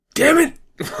Damn it!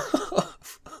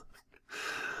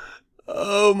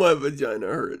 Oh, my vagina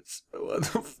hurts. What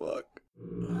the fuck?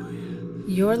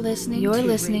 You're listening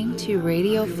to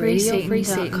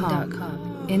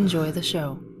RadioFreeSatan.com. Enjoy the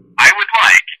show. I would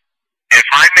like, if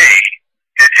I may,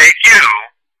 to take you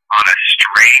on a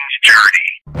strange journey.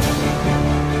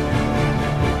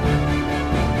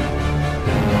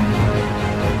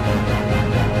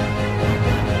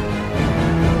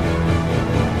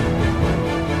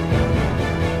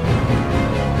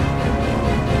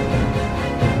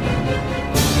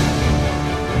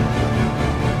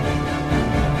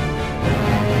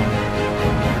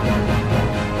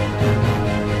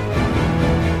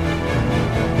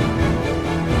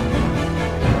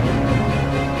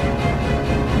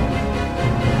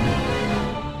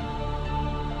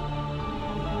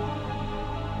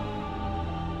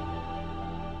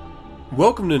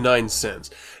 Welcome to 9 Cents.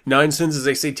 9 Cents is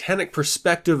a satanic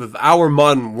perspective of our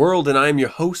modern world, and I am your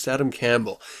host, Adam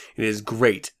Campbell. It is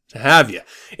great to have you.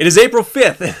 It is April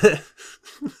 5th.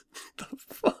 The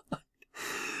fuck?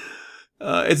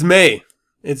 It's May.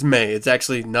 It's May. It's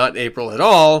actually not April at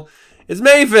all. It's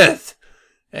May 5th.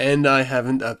 And I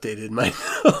haven't updated my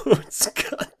notes.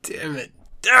 God damn it.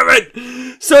 Damn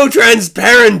it! So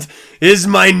transparent is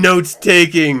my notes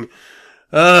taking.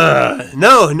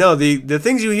 No, the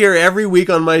things you hear every week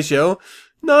on my show,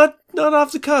 not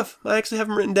off the cuff. I actually have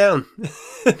them written down.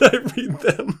 And I read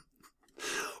them.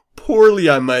 Poorly,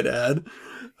 I might add.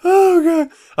 Oh, God.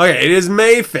 Okay, it is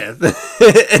May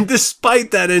 5th. And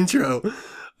despite that intro,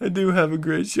 I do have a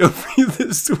great show for you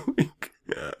this week.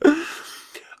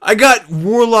 I got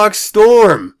Warlock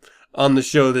Storm on the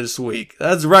show this week.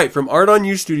 That's right, from Art on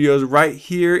You Studios right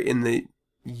here in the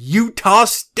Utah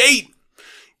State.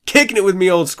 Kicking it with me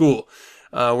old school.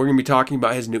 We're going to be talking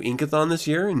about his new Inkathon this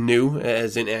year. New,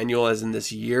 as in annual, as in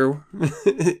this year.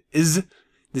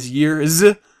 This year is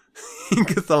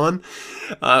Inkathon.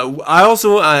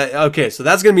 Okay, so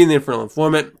that's going to be in the Infernal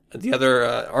Informant. The other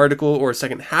article, or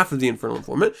second half of the Infernal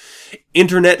Informant.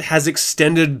 Internet has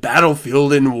extended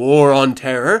battlefield in war on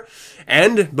terror.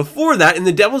 And before that, in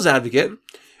the Devil's Advocate,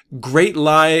 Great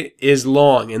Lie is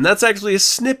Long. And that's actually a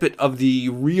snippet of the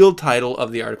real title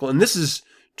of the article. And this is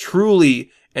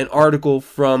truly an article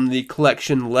from the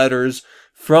collection Letters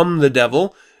from the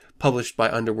Devil, published by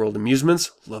Underworld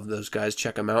Amusements. Love those guys.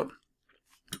 Check them out.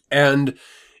 And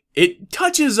it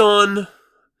touches on,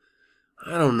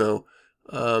 I don't know,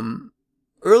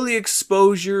 early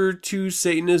exposure to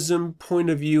Satanism point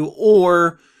of view,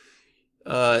 or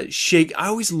I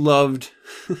always loved,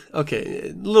 okay,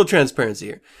 a little transparency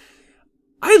here.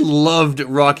 I loved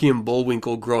Rocky and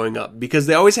Bullwinkle growing up because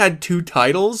they always had two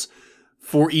titles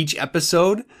for each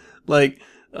episode, like,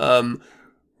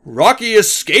 Rocky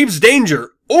escapes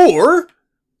danger, or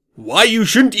why you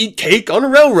shouldn't eat cake on a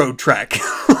railroad track.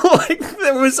 Like,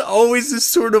 there was always this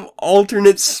sort of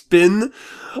alternate spin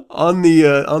on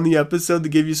the episode to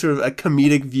give you sort of a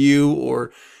comedic view,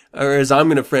 or as I'm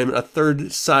going to frame it, a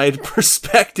third side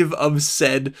perspective of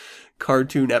said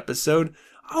cartoon episode.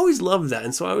 I always loved that,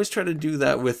 and so I always try to do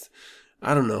that with,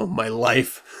 I don't know, my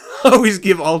life. I always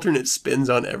give alternate spins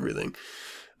on everything.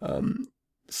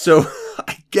 So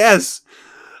I guess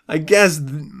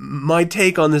my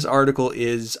take on this article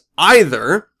is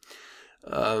either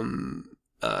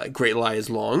Great Lie is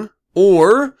Long,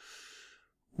 or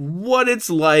what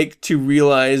it's like to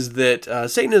realize that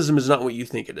Satanism is not what you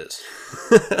think it is.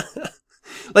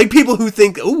 Like people who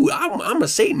think, oh, I'm a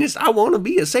Satanist, I want to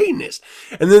be a Satanist.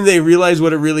 And then they realize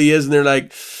what it really is, and they're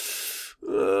like,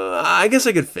 I guess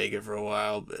I could fake it for a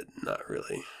while, but not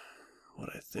really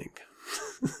what I think.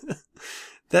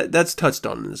 That's touched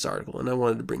on in this article, and I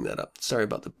wanted to bring that up. Sorry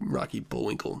about the Rocky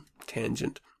Bullwinkle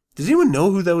tangent. Does anyone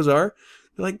know who those are?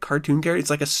 They're like cartoon characters. It's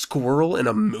like a squirrel and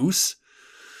a moose.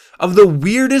 Of the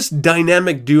weirdest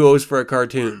dynamic duos for a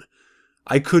cartoon.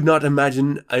 I could not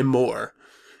imagine a more.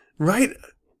 Right?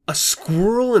 A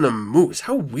squirrel and a moose.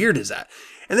 How weird is that?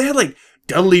 And they had like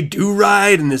Dudley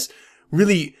Do-Ride and this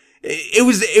really... It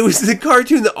was the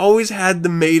cartoon that always had the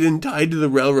maiden tied to the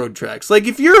railroad tracks. Like,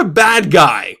 if you're a bad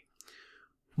guy,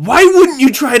 why wouldn't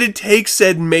you try to take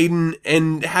said maiden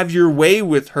and have your way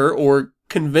with her, or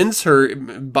convince her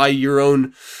by your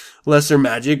own lesser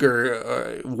magic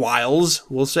or wiles,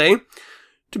 we'll say,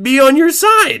 to be on your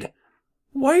side?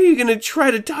 Why are you going to try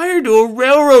to tie her to a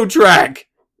railroad track?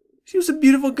 She was a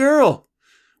beautiful girl.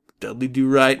 Dudley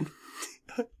Do-Right.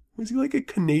 Was he like a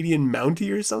Canadian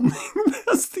Mountie or something?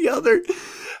 That's the other.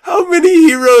 How many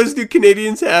heroes do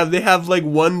Canadians have? They have like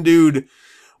one dude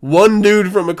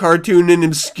from a cartoon in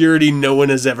obscurity no one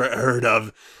has ever heard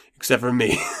of. Except for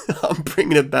me. I'm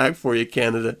bringing it back for you,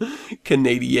 Canada.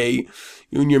 Canadier.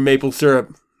 You and your maple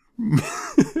syrup.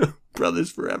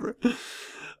 Brothers Forever.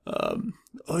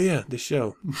 Oh yeah, the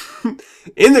show.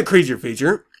 In the creature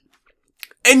feature.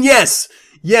 And yes,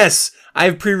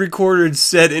 I've pre-recorded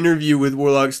said interview with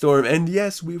Warlock Storm, and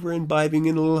yes, we were imbibing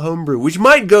in a little homebrew, which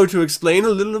might go to explain a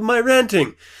little of my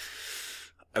ranting.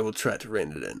 I will try to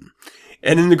rein it in.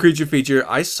 And in the creature feature,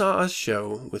 I saw a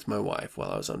show with my wife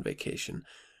while I was on vacation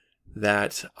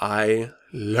that I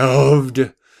loved.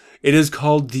 It is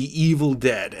called The Evil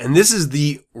Dead, and this is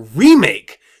the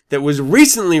remake that was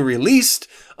recently released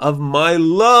of my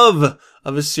love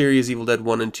of a series, Evil Dead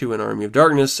 1 and 2 and Army of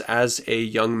Darkness, as a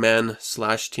young man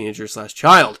 / teenager /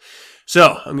 child.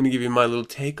 So, I'm going to give you my little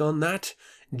take on that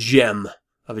gem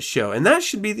of a show, and that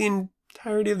should be the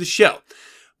entirety of the show.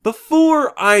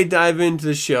 Before I dive into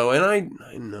the show, and I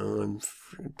know I'm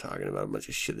talking about a bunch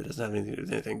of shit that doesn't have anything to do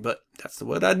with anything, but that's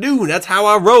what I do. That's how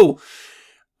I roll.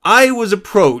 I was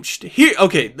approached here.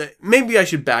 Okay, maybe I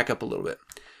should back up a little bit.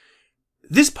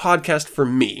 This podcast for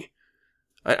me,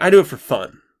 I do it for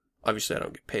fun. Obviously, I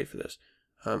don't get paid for this.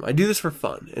 I do this for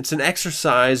fun. It's an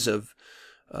exercise of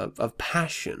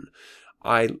passion.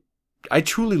 I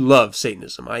truly love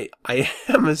Satanism. I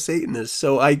am a Satanist,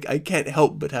 so I can't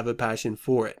help but have a passion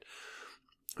for it.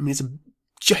 I mean, it's a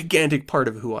gigantic part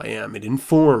of who I am. It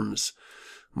informs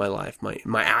my life,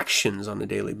 my actions on a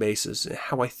daily basis,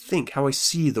 how I think, how I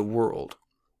see the world.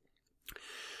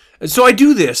 And so I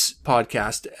do this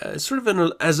podcast sort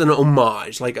of as an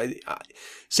homage. Like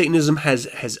Satanism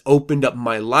has opened up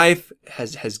my life,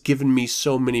 has given me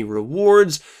so many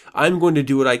rewards. I'm going to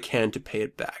do what I can to pay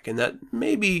it back. And that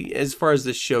maybe, as far as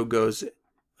this show goes,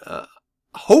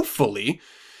 hopefully,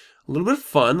 a little bit of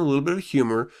fun, a little bit of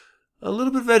humor, a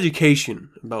little bit of education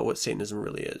about what Satanism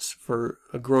really is for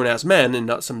a grown-ass man and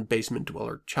not some basement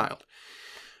dweller child.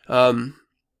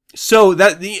 So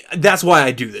that's why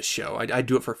I do this show. I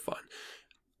do it for fun.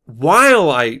 While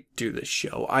I do this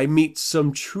show, I meet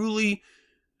some truly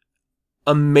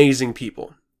amazing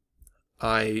people.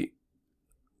 I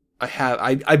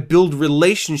build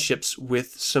relationships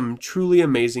with some truly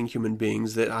amazing human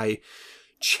beings that I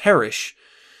cherish.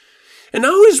 And I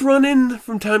always run in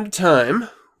from time to time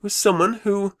with someone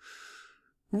who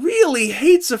really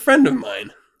hates a friend of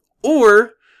mine,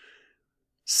 or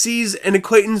sees an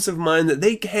acquaintance of mine that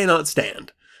they cannot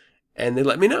stand, and they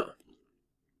let me know.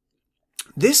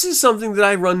 This is something that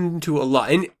I run into a lot,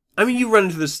 and I mean, you run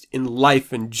into this in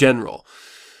life in general.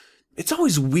 It's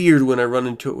always weird when I run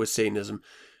into it with Satanism.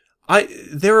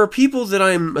 There are people that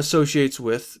I'm associates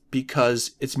with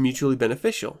because it's mutually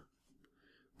beneficial,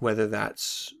 whether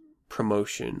that's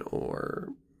promotion or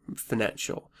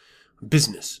financial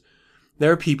business.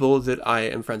 There are people that I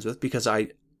am friends with because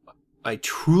I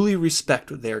truly respect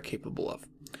what they are capable of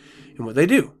and what they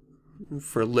do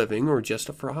for a living or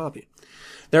just for a hobby.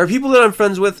 There are people that I'm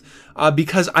friends with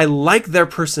because I like their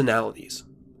personalities.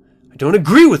 I don't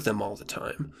agree with them all the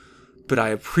time, but I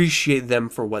appreciate them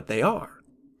for what they are.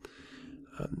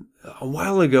 A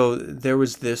while ago, there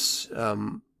was this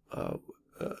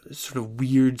sort of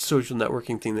weird social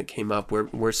networking thing that came up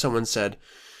where someone said,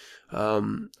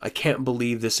 I can't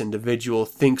believe this individual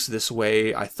thinks this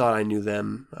way. I thought I knew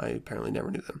them. I apparently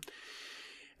never knew them.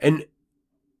 And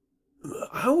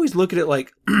I always look at it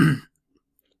like,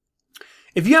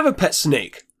 if you have a pet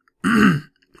snake,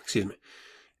 excuse me,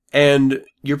 and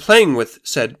you're playing with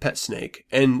said pet snake,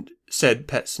 and said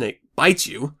pet snake bites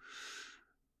you,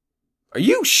 are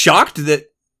you shocked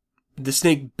that the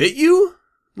snake bit you?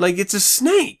 Like, it's a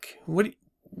snake.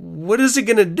 What is it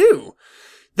gonna do?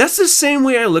 That's the same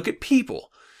way I look at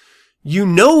people. You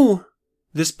know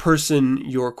this person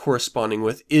you're corresponding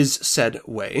with is said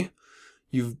way.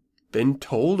 You've been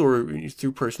told or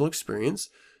through personal experience.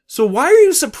 So why are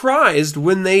you surprised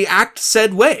when they act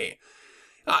said way?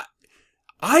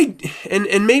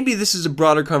 And maybe this is a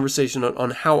broader conversation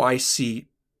on how I see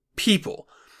people.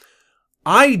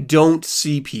 I don't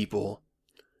see people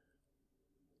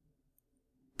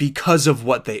because of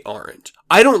what they aren't.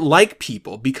 I don't like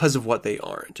people because of what they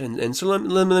aren't. And so let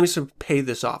me sort of pay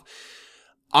this off.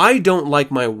 I don't like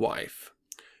my wife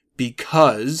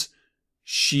because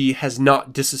she has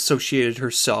not disassociated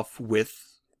herself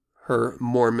with her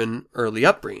Mormon early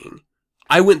upbringing.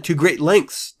 I went to great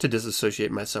lengths to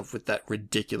disassociate myself with that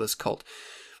ridiculous cult.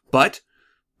 But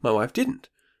my wife didn't.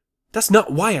 That's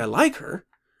not why I like her.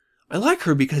 I like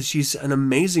her because she's an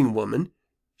amazing woman.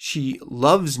 She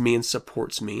loves me and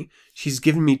supports me. She's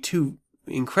given me 2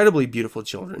 incredibly beautiful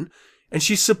children, and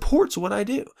she supports what I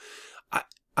do.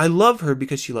 I love her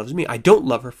because she loves me. I don't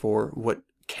love her for what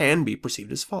can be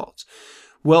perceived as faults.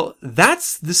 Well,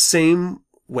 that's the same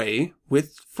way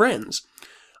with friends.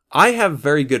 I have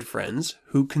very good friends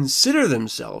who consider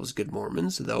themselves good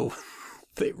Mormons, though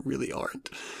they really aren't.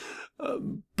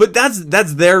 But that's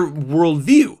their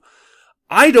worldview.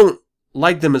 I don't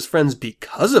like them as friends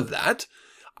because of that.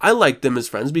 I like them as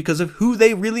friends because of who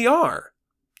they really are.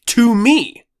 To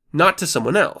me, not to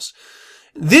someone else.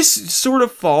 This sort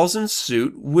of falls in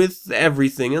suit with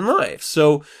everything in life.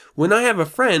 So when I have a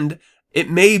friend, it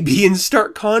may be in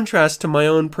stark contrast to my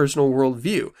own personal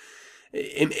worldview.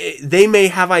 They may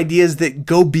have ideas that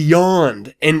go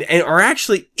beyond and are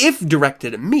actually, if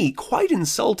directed at me, quite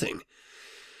insulting.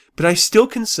 But I still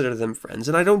consider them friends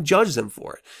and I don't judge them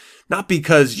for it. Not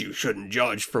because you shouldn't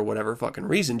judge for whatever fucking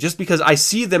reason, just because I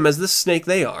see them as the snake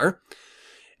they are,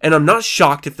 and I'm not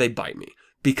shocked if they bite me,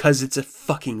 because it's a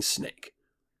fucking snake.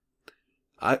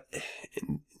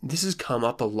 This has come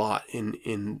up a lot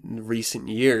in recent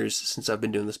years since I've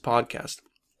been doing this podcast.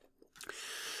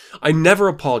 I never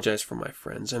apologize for my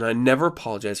friends, and I never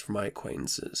apologize for my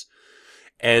acquaintances.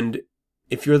 And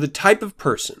if you're the type of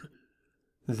person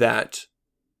that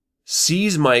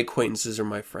sees my acquaintances or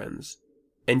my friends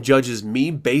and judges me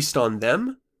based on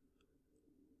them,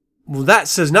 well, that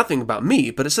says nothing about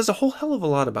me, but it says a whole hell of a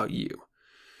lot about you.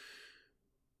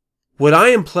 What I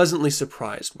am pleasantly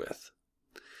surprised with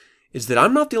is that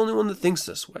I'm not the only one that thinks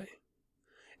this way,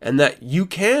 and that you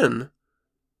can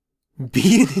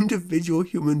be an individual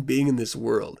human being in this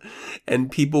world,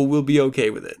 and people will be okay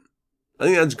with it. I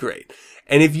think that's great.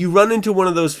 And if you run into one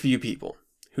of those few people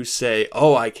who say,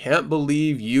 oh, I can't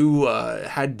believe you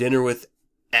had dinner with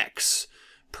X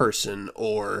person,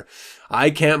 or I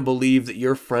can't believe that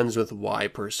you're friends with Y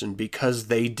person because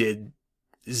they did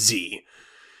Z.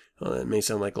 Well, that may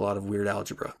sound like a lot of weird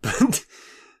algebra, but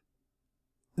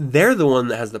they're the one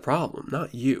that has the problem,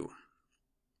 not you.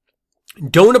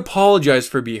 Don't apologize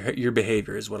for your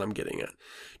behavior is what I'm getting at.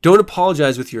 Don't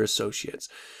apologize with your associates.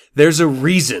 There's a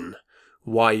reason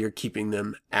why you're keeping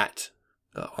them at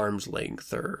arm's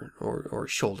length or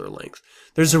shoulder length.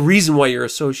 There's a reason why you're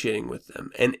associating with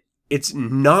them. And it's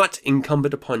not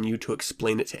incumbent upon you to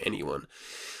explain it to anyone.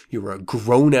 You're a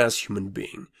grown-ass human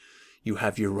being. You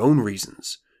have your own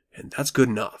reasons. And that's good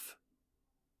enough.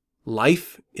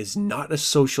 Life is not a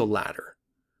social ladder.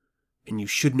 And you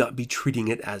should not be treating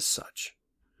it as such.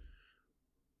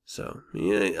 So,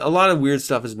 a lot of weird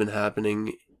stuff has been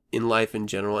happening in life in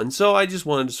general. And so I just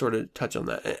wanted to sort of touch on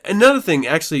that. Another thing,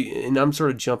 actually, and I'm sort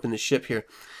of jumping the ship here.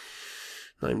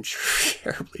 I'm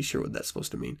terribly sure what that's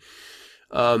supposed to mean.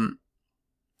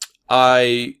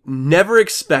 I never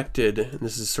expected, and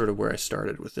this is sort of where I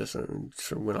started with this, and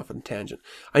sort of went off on a tangent.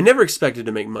 I never expected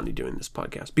to make money doing this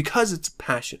podcast because it's a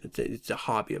passion. It's a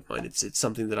hobby of mine. It's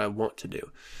something that I want to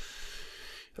do.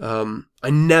 I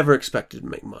never expected to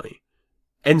make money.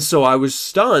 And so I was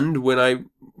stunned when I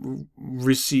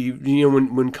received,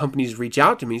 when companies reach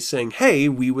out to me saying, hey,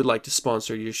 we would like to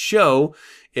sponsor your show.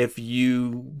 If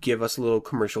you give us a little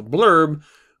commercial blurb,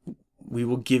 we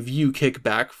will give you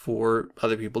kickback for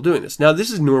other people doing this. Now, this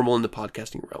is normal in the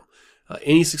podcasting realm.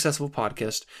 Any successful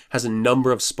podcast has a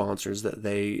number of sponsors that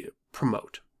they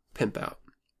promote, pimp out.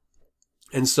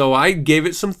 And so I gave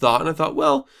it some thought, and I thought,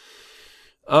 well,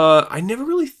 I never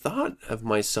really thought of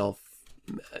myself,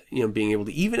 being able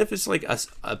to, even if it's like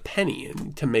a penny,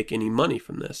 to make any money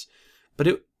from this. But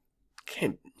it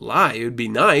can't lie. It would be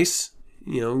nice,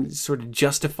 sort of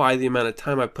justify the amount of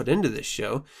time I put into this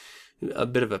show, a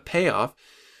bit of a payoff.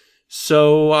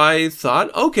 So I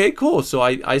thought, okay, cool. So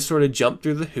I sort of jumped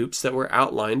through the hoops that were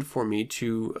outlined for me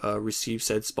to receive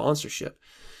said sponsorship.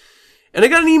 And I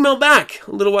got an email back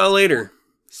a little while later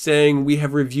saying, we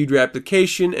have reviewed your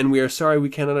application and we are sorry we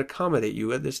cannot accommodate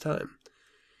you at this time.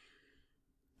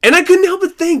 And I couldn't help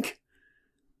but think,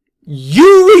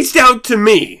 you reached out to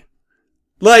me.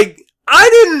 Like,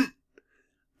 I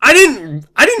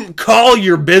didn't call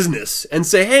your business and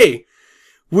say, hey,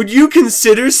 would you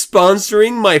consider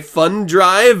sponsoring my fund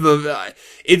drive of,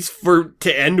 it's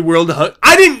to end world hunger?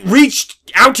 I didn't reach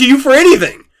out to you for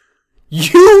anything.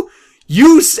 You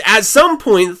at some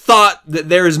point thought that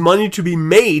there is money to be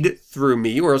made through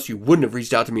me, or else you wouldn't have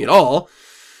reached out to me at all.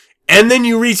 And then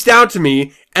you reached out to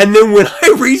me, and then when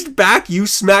I reached back, you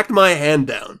smacked my hand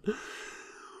down.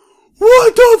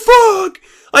 What the fuck?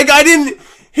 Like,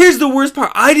 here's the worst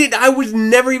part. I was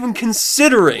never even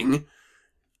considering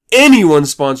anyone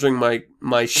sponsoring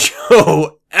my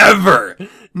show ever.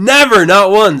 Never,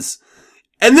 not once.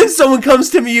 And then someone comes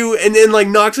to you and then like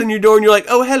knocks on your door and you're like,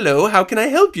 oh, hello, how can I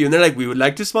help you? And they're like, we would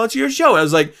like to sponsor your show. And I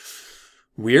was like,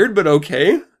 weird, but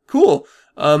okay, cool.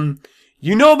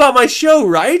 You know about my show,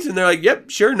 right? And they're like, yep,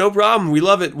 sure, no problem. We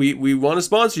love it. We want to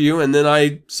sponsor you. And then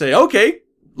I say, okay,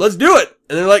 let's do it.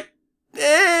 And they're like,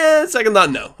 second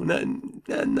thought, no.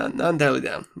 not entirely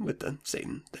down with the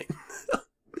Satan thing.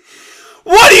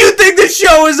 What do you think the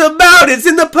show is about? It's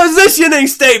in the positioning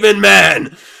statement,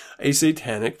 man! A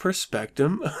satanic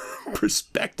speculum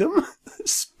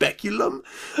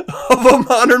of a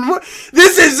modern world.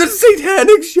 This is a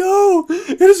satanic show.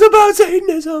 It is about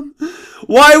Satanism.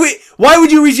 Why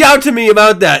would you reach out to me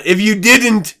about that if you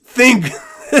didn't think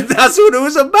that's what it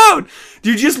was about?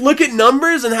 Do you just look at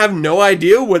numbers and have no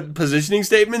idea what positioning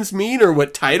statements mean or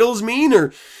what titles mean?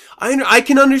 Or I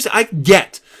can understand. I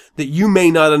get that you may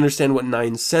not understand what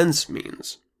 9 cents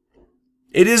means.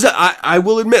 It is, I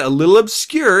will admit, a little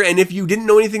obscure, and if you didn't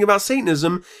know anything about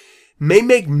Satanism, may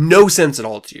make no sense at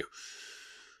all to you.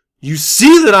 You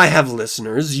see that I have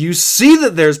listeners, you see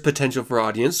that there's potential for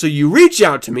audience, so you reach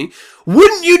out to me.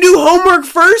 Wouldn't you do homework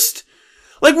first?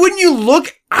 Like, wouldn't you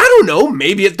look, I don't know,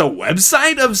 maybe at the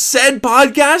website of said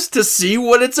podcast to see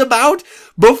what it's about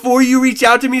before you reach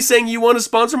out to me saying you want to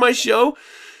sponsor my show?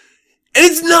 And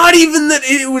it's not even that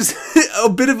it was a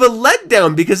bit of a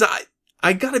letdown, because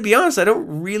I gotta be honest, I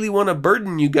don't really want to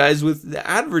burden you guys with the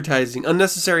advertising,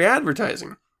 unnecessary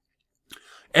advertising.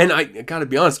 And I gotta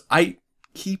be honest, I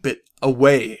keep it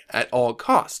away at all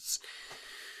costs.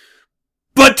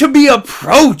 But to be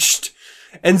approached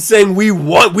and saying, we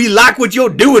like what you're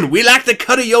doing, we like the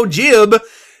cut of your jib,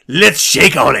 let's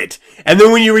shake on it. And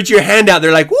then when you reach your hand out,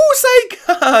 they're like, woo, psych,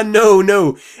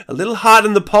 no, a little hot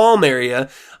in the palm area,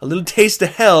 a little taste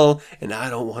of hell, and I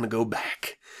don't want to go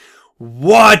back.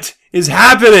 What is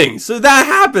happening? So that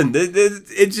happened.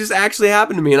 It just actually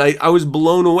happened to me, and I was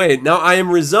blown away. Now I am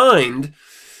resigned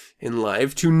in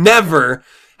life to never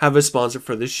have a sponsor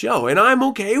for this show, and I'm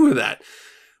okay with that.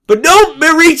 But don't be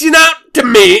reaching out to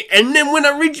me, and then when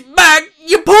I reach back,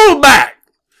 you pull back.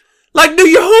 Like, do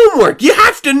your homework. You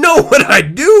have to know what I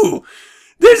do.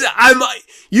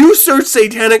 You search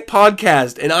Satanic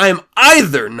Podcast, and I am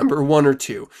either number 1 or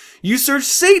 2. You search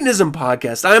Satanism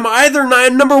Podcast, I am either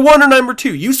number 1 or number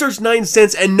 2. You search 9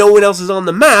 cents, and no one else is on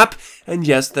the map. And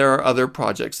yes, there are other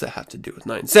projects that have to do with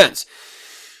 9 cents.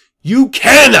 You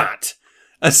cannot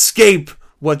escape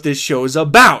what this show is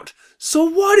about. So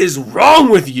what is wrong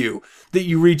with you that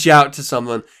you reach out to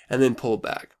someone and then pull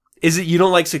back? Is it you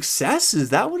don't like success? Is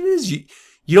that what it is? You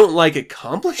don't like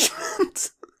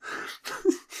accomplishment?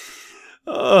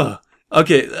 Oh,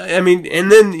 okay. I mean,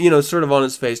 and then, sort of on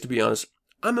its face, to be honest,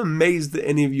 I'm amazed that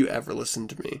any of you ever listened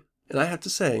to me. And I have to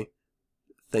say,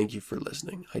 thank you for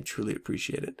listening. I truly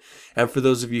appreciate it. And for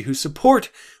those of you who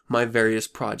support my various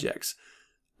projects,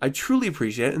 I truly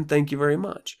appreciate it and thank you very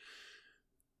much.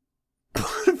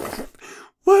 But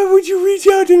why would you reach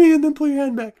out to me and then pull your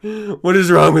hand back? What is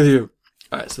wrong with you?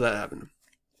 Alright, so that happened.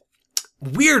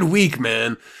 Weird week,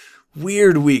 man.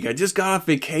 Weird week. I just got off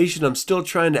vacation. I'm still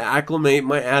trying to acclimate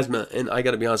my asthma. And I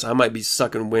gotta be honest, I might be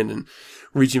sucking wind and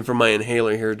reaching for my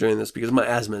inhaler here during this because my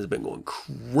asthma has been going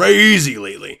crazy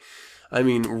lately. I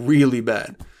mean, really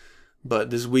bad. But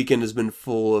this weekend has been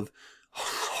full of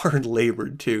hard labor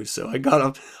too. So I got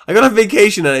off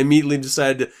vacation and I immediately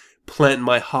decided to plant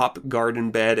my hop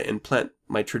garden bed and plant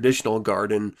my traditional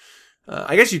garden.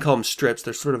 I guess you'd call them strips.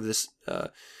 They're sort of this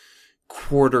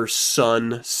quarter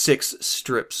sun, 6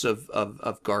 strips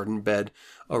of garden bed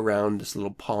around this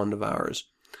little pond of ours.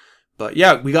 But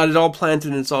yeah, we got it all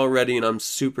planted and it's all ready, and I'm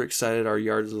super excited. Our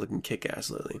yard is looking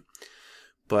kick-ass lately.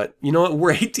 But you know what?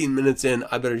 We're 18 minutes in.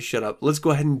 I better shut up. Let's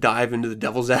go ahead and dive into the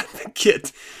Devil's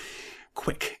Advocate.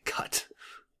 Quick cut.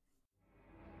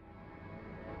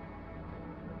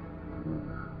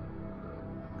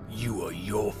 You are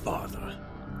your father,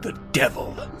 the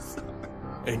devil,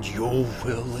 and your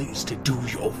will is to do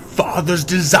your father's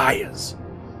desires.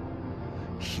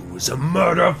 He was a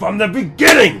murderer from the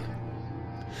beginning,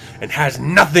 and has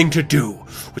nothing to do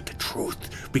with the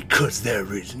truth, because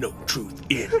there is no truth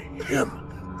in him.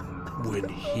 When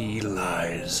he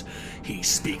lies, he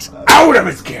speaks out of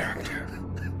his character,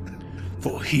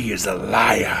 for he is a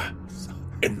liar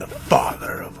and the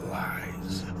father of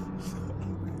lies.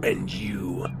 And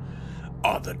you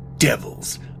are the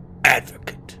devil's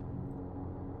advocate.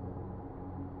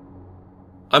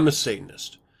 I'm a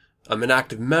Satanist. I'm an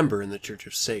active member in the Church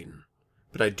of Satan,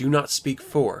 but I do not speak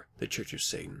for the Church of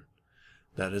Satan.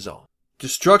 That is all.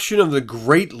 Destruction of the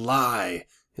great lie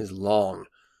is long,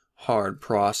 hard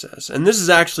process. And this is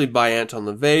actually by Anton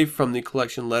LaVey from the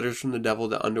collection Letters from the Devil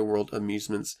to Underworld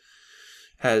Amusements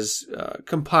has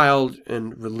compiled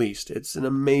and released. It's an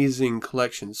amazing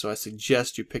collection, so I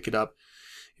suggest you pick it up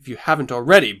if you haven't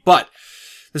already. But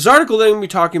this article that I'm going to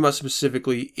be talking about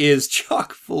specifically is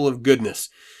chock full of goodness.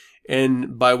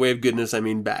 And by way of goodness, I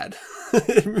mean bad.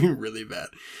 I mean really bad.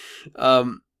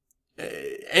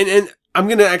 And I'm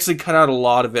going to actually cut out a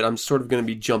lot of it. I'm sort of going to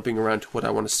be jumping around to what I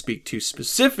want to speak to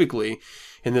specifically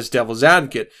in this Devil's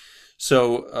Advocate.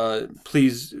 So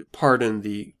please pardon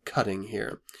the cutting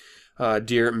here.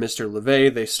 Dear Mr.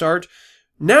 LeVay, they start,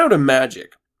 "Now to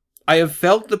magic. I have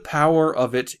felt the power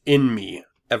of it in me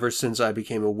ever since I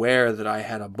became aware that I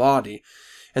had a body,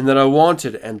 and that I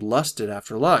wanted and lusted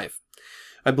after life.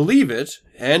 I believe it,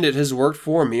 and it has worked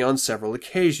for me on several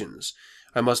occasions.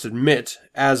 I must admit,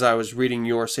 as I was reading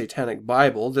your satanic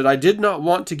Bible, that I did not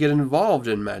want to get involved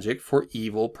in magic for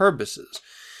evil purposes,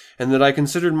 and that I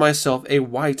considered myself a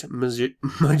white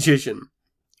magician.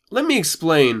 Let me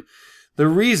explain the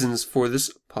reasons for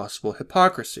this possible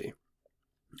hypocrisy.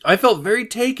 I felt very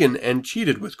taken and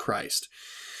cheated with Christ.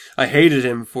 I hated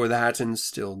him for that and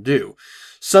still do.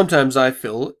 Sometimes I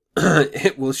feel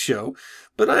it will show,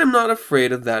 but I am not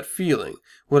afraid of that feeling.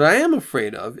 What I am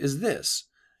afraid of is this.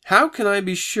 How can I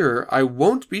be sure I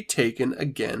won't be taken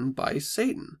again by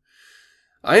Satan?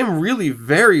 I am really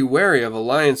very wary of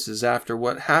alliances after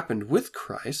what happened with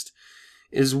Christ.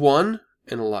 Is one,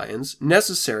 an alliance,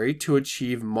 necessary to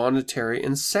achieve monetary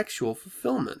and sexual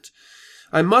fulfillment?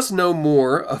 I must know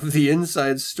more of the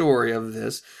inside story of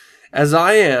this, as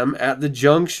I am at the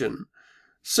junction.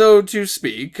 So to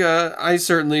speak, I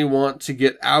certainly want to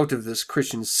get out of this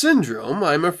Christian syndrome.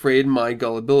 I'm afraid my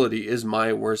gullibility is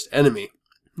my worst enemy.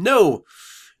 No,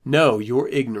 your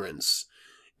ignorance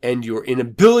and your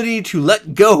inability to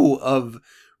let go of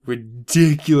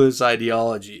ridiculous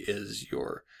ideology is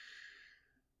your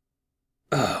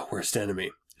worst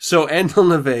enemy." So Anton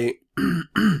LaVey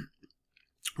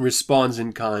responds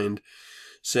in kind,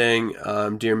 saying,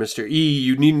 "Dear Mr. E,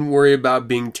 you needn't worry about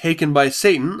being taken by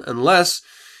Satan unless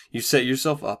you set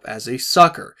yourself up as a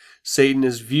sucker. Satan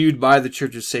is viewed by the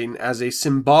Church of Satan as a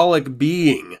symbolic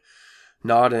being,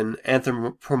 not an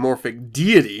anthropomorphic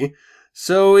deity.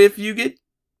 So if you get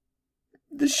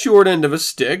the short end of a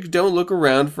stick, don't look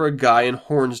around for a guy in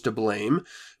horns to blame.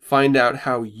 Find out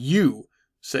how you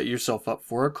set yourself up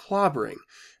for a clobbering,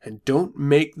 and don't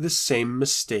make the same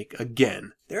mistake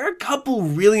again." There are a couple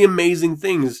really amazing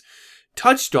things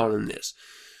touched on in this.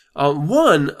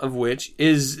 One of which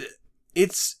is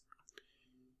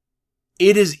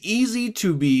it is easy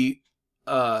to be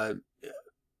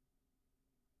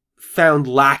found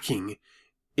lacking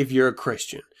if you're a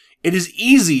Christian. It is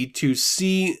easy to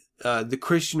see the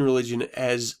Christian religion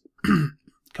as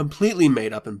completely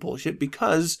made up and bullshit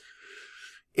because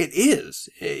it is.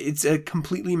 It's a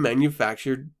completely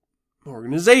manufactured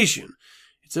organization.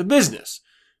 It's a business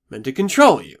meant to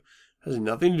control you. It has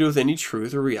nothing to do with any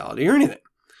truth or reality or anything.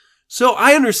 So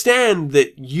I understand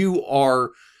that you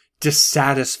are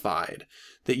dissatisfied,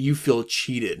 that you feel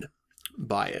cheated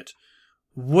by it.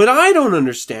 What I don't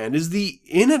understand is the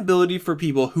inability for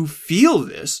people who feel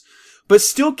this, but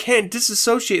still can't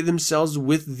disassociate themselves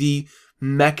with the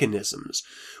mechanisms,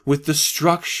 with the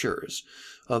structures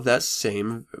of that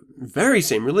very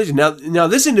same religion. Now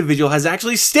this individual has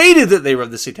actually stated that they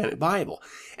read the Satanic Bible,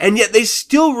 and yet they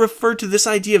still refer to this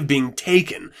idea of being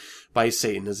taken by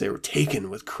Satan as they were taken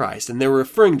with Christ, and they're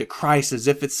referring to Christ as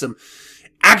if it's some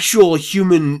actual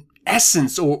human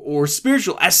essence or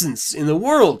spiritual essence in the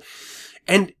world.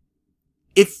 And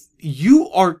if you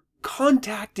are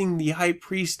contacting the high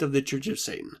priest of the Church of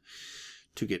Satan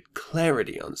to get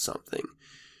clarity on something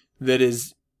that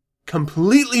is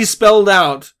completely spelled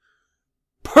out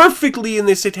perfectly in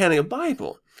the Satanic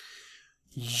Bible,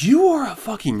 you are a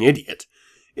fucking idiot.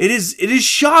 It is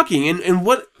shocking. And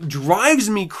what drives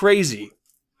me crazy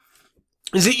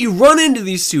is that you run into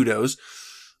these pseudos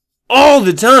all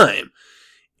the time.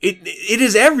 It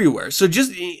is everywhere. So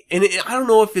I don't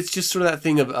know if it's just sort of that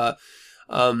thing of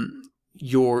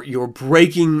you're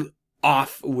breaking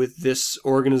off with this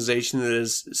organization that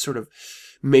has sort of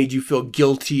made you feel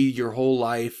guilty your whole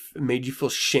life, made you feel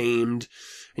shamed,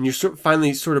 and you're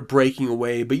finally breaking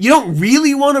away, but you don't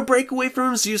really want to break away from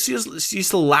them, so you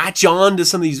still latch on to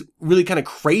some of these really kind of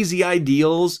crazy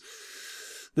ideals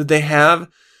that they have.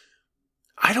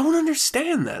 I don't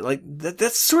understand that. Like,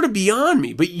 that's sort of beyond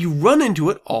me, but you run into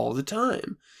it all the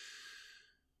time.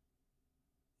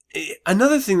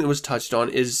 Another thing that was touched on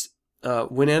is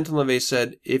when Anton LaVey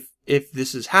said, if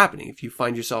this is happening, if you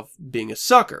find yourself being a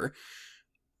sucker,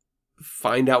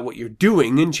 find out what you're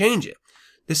doing and change it.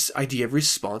 This idea of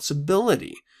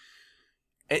responsibility.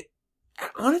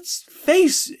 On its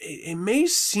face, it may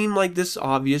seem like this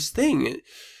obvious thing,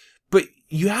 but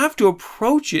you have to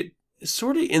approach it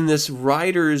sort of in this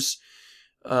writer's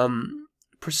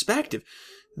perspective.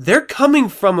 They're coming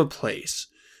from a place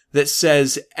that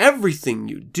says everything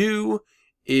you do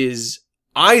is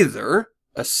either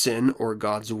a sin or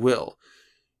God's will.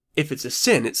 If it's a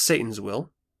sin, it's Satan's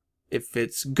will. if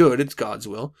it's good, it's God's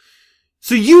will.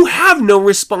 So you have no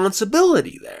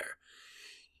responsibility there.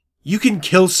 You can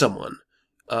kill someone.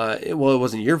 It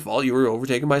wasn't your fault. You were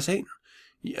overtaken by Satan.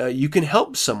 You can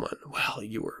help someone. Well,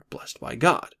 you were blessed by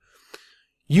God.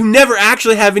 You never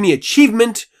actually have any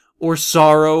achievement or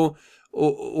sorrow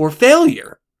or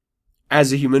failure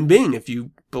as a human being if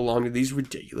you belong to these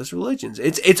ridiculous religions.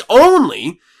 It's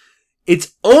only,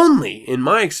 in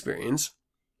my experience,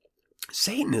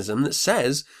 Satanism that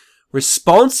says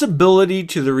responsibility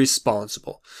to the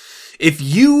responsible. If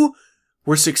you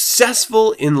were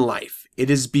successful in life, it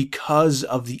is because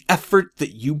of the effort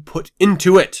that you put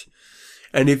into it.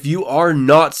 And if you are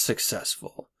not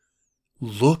successful,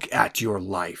 look at your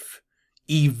life.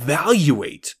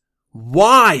 Evaluate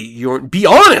why be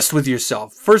honest with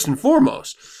yourself, first and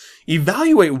foremost.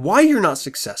 Evaluate why you're not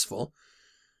successful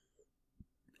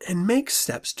and make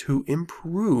steps to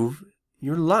improve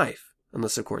your life.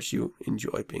 Unless, of course, you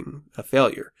enjoy being a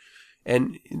failure.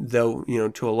 And though,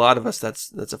 to a lot of us,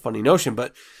 that's a funny notion,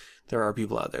 but there are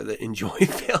people out there that enjoy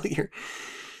failure.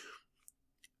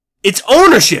 It's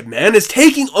ownership, man. It's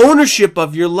taking ownership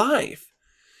of your life.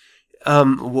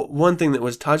 One thing that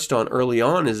was touched on early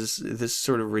on is this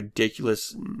sort of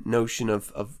ridiculous notion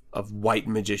of white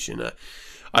magician.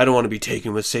 I don't want to be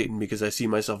taken with Satan because I see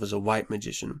myself as a white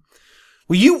magician.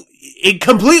 Well, it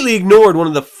completely ignored one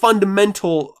of the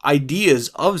fundamental ideas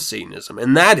of Satanism,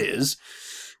 and that is,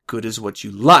 good is what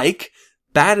you like,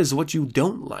 bad is what you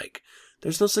don't like.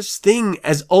 There's no such thing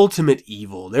as ultimate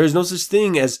evil. There's no such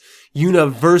thing as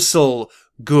universal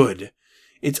good.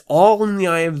 It's all in the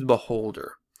eye of the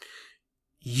beholder.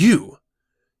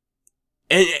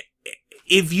 And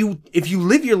if you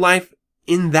live your life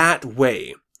in that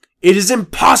way, it is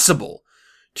impossible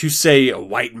to say a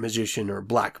white magician or a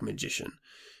black magician.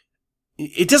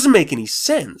 It doesn't make any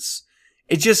sense.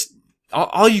 It just,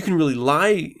 all you can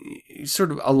really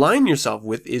sort of align yourself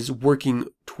with is working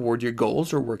toward your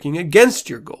goals or working against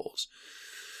your goals.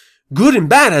 Good and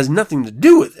bad has nothing to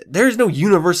do with it. There is no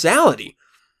universality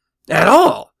at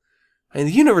all. I mean,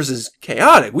 the universe is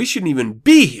chaotic. We shouldn't even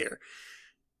be here.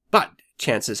 But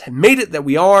chances have made it that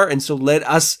we are, and so let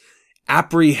us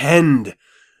apprehend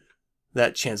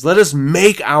that chance. Let us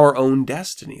make our own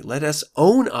destiny. Let us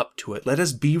own up to it. Let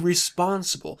us be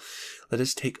responsible. Let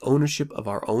us take ownership of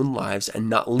our own lives and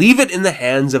not leave it in the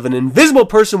hands of an invisible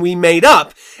person we made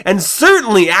up. And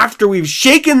certainly after we've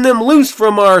shaken them loose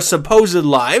from our supposed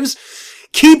lives,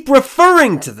 keep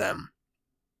referring to them.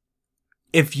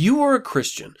 If you are a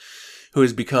Christian who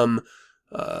has become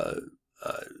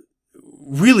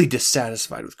really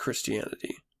dissatisfied with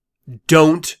Christianity,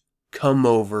 don't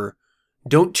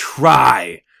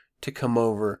try to come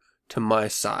over to my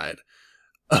side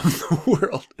of the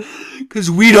world, because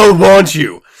we don't want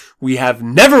you. We have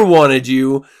never wanted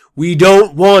you. We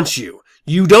don't want you.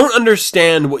 You don't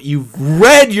understand what you've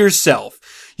read yourself.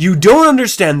 You don't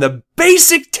understand the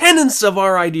basic tenets of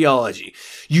our ideology.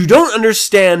 You don't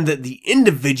understand that the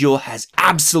individual has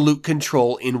absolute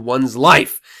control in one's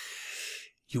life.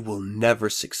 You will never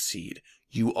succeed.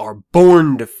 You are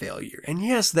born to failure. And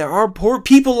yes, there are poor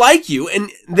people like you, and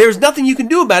there's nothing you can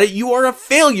do about it. You are a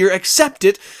failure. Accept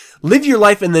it. Live your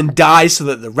life and then die so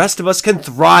that the rest of us can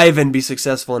thrive and be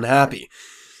successful and happy.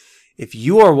 If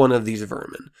you are one of these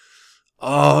vermin,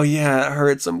 oh yeah, it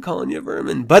hurts, I'm calling you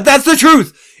vermin, but that's the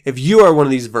truth. If you are one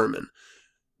of these vermin,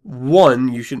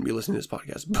 one, you shouldn't be listening to this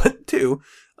podcast, but two,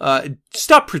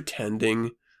 stop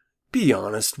pretending. Be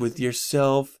honest with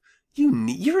yourself.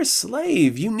 You're a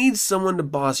slave. You need someone to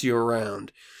boss you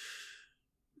around.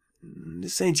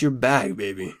 This ain't your bag,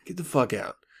 baby. Get the fuck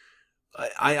out.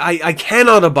 I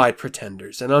cannot abide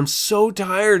pretenders, and I'm so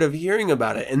tired of hearing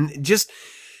about it. And just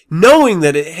knowing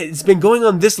that it's been going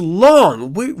on this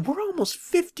long. We're almost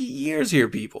 50 years here,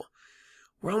 people.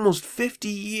 We're almost 50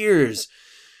 years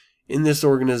in this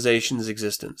organization's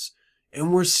existence.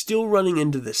 And we're still running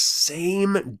into the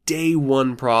same day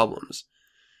one problems.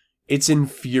 It's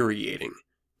infuriating.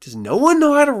 Does no one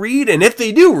know how to read? And if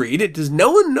they do read it, does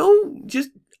no one know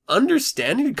just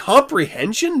understanding,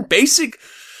 comprehension, basic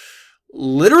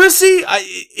literacy?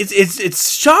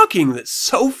 It's shocking that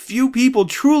so few people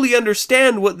truly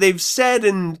understand what they've said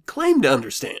and claim to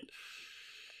understand.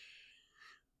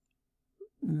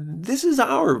 This is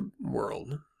our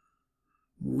world.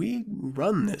 We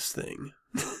run this thing.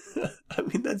 I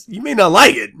mean, you may not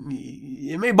like it.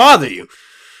 It may bother you.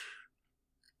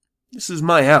 This is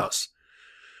my house.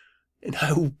 And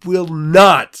I will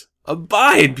not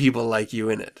abide people like you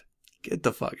in it. Get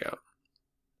the fuck out.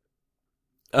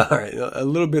 Alright, a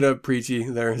little bit of preachy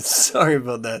there. Sorry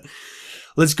about that.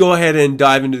 Let's go ahead and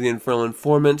dive into the Infernal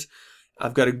Informant.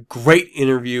 I've got a great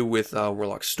interview with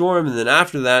Warlock Storm, and then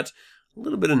after that, a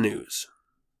little bit of news.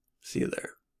 See you there.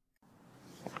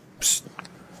 Psst.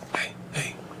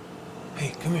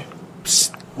 Hey, come here.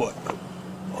 Psst. What?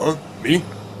 Huh? Me?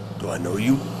 Do I know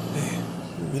you? Hey,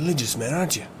 you're a religious man,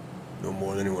 aren't you? No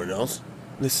more than anyone else.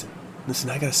 Listen,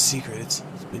 I got a secret. It's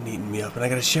been eating me up, and I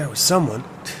gotta share it with someone.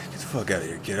 Get the fuck out of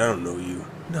here, kid. I don't know you.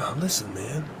 No, listen,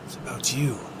 man. It's about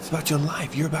you. It's about your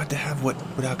life. You're about to have what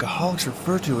alcoholics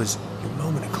refer to as your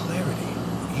moment of clarity.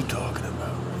 What are you talking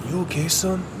about? Are you okay,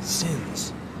 son?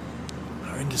 Sins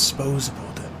are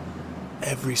indisposable to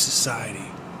every society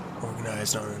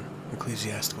organized on an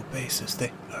ecclesiastical basis.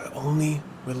 They are only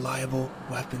reliable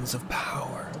weapons of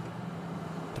power.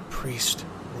 The priest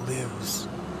lives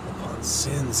upon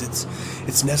sins.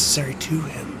 It's necessary to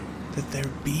him that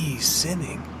there be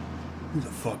sinning. Who the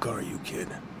fuck are you, kid?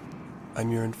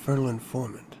 I'm your infernal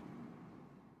informant.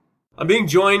 I'm being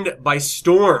joined by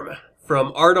Storm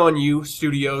from Art on You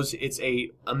Studios. It's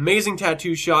a amazing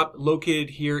tattoo shop located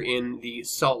here in the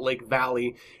Salt Lake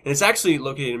Valley. And it's actually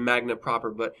located in Magna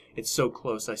proper, but it's so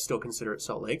close I still consider it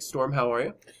Salt Lake. Storm, how are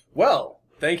you? Well,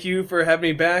 thank you for having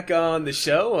me back on the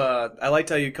show. I liked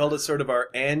how you called it sort of our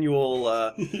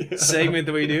annual segment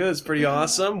that we do. It's pretty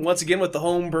awesome. Once again with the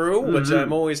home brew, which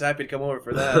I'm always happy to come over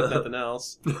for that, if nothing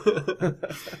else.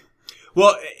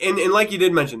 Well, and like you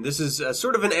did mention, this is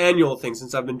sort of an annual thing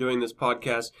since I've been doing this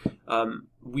podcast.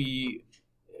 We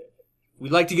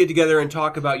like to get together and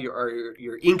talk about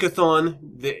your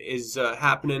Inkathon that is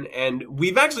happening, and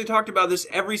we've actually talked about this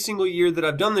every single year that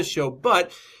I've done this show,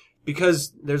 but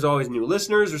because there's always new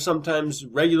listeners, or sometimes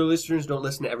regular listeners don't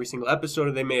listen to every single episode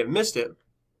or they may have missed it,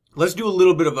 let's do a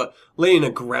little bit of laying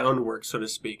a groundwork, so to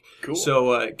speak. Cool.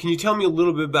 So can you tell me a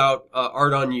little bit about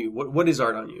Art on You? What is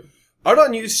Art on You? Art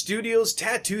on You Studios,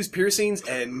 tattoos, piercings,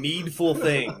 and needful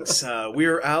things. We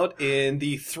are out in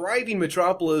the thriving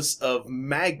metropolis of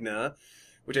Magna,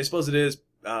 which I suppose it is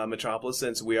metropolis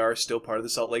since we are still part of the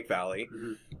Salt Lake Valley.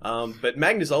 Mm-hmm. But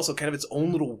Magna is also kind of its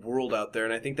own little world out there,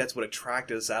 and I think that's what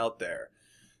attracted us out there.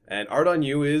 And Art on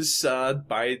You is,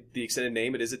 by the extended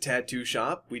name, it is a tattoo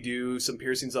shop. We do some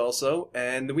piercings also,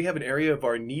 and then we have an area of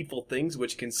our needful things,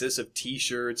 which consists of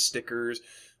t-shirts, stickers,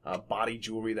 body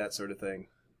jewelry, that sort of thing.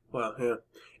 Wow, yeah.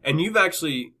 And you've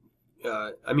actually,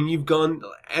 you've gone,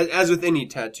 as with any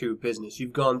tattoo business,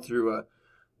 you've gone through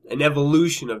an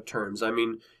evolution of terms. I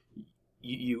mean,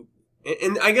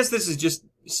 and I guess this is just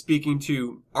speaking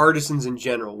to artisans in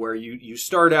general, where you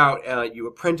start out, you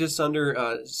apprentice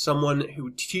under someone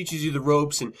who teaches you the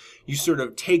ropes, and you sort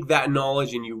of take that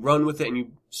knowledge and you run with it, and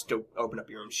you still open up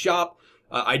your own shop.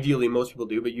 Ideally, most people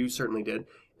do, but you certainly did.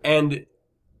 And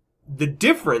the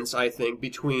difference, I think,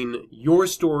 between your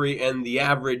story and the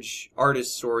average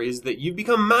artist's story is that you've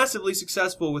become massively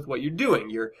successful with what you're doing.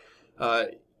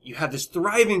 You have this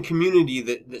thriving community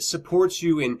that supports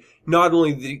you in not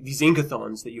only these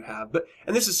Inkathons that you have,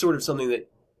 and this is sort of something that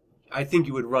I think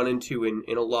you would run into in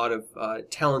a lot of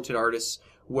talented artists,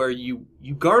 where you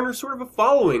garner sort of a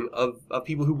following of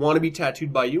people who want to be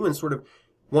tattooed by you and sort of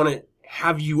want to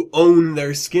have you own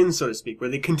their skin, so to speak,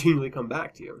 where they continually come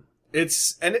back to you.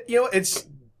 It's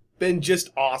been just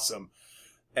awesome.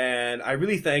 And I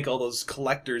really thank all those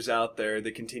collectors out there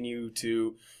that continue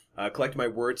to collect my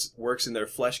works in their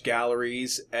flesh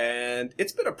galleries. And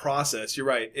it's been a process. You're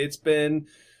right. It's been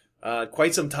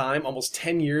quite some time, almost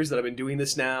 10 years that I've been doing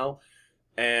this now.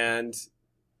 And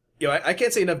I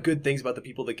can't say enough good things about the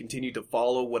people that continue to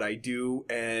follow what I do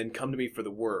and come to me for the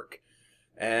work.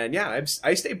 And yeah,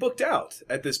 I stay booked out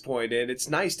at this point, and it's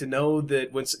nice to know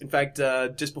that in fact,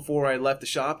 just before I left the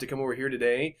shop to come over here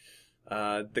today,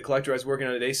 the collector I was working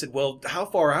on today said, well, how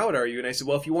far out are you? And I said,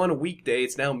 well, if you want a weekday,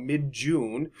 it's now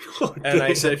mid-June. And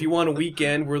I said, if you want a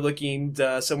weekend, we're looking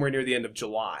somewhere near the end of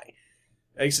July.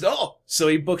 And he said, oh, so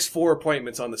he books 4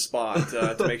 appointments on the spot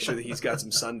to make sure that he's got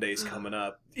some Sundays coming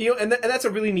up. And that's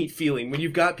a really neat feeling when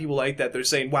you've got people like that. They're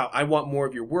saying, wow, I want more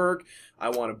of your work. I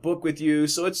want to book with you.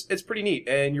 So it's pretty neat.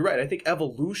 And you're right. I think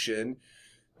evolution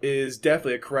is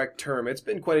definitely a correct term. It's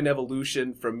been quite an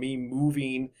evolution from me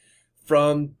moving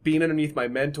from being underneath my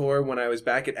mentor when I was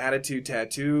back at Attitude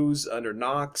Tattoos under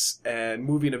Knox, and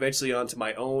moving eventually onto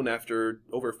my own after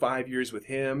over 5 years with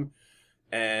him.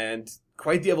 And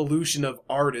quite the evolution of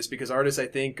artists, because artists, I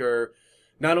think, are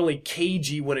not only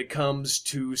cagey when it comes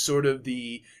to sort of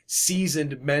the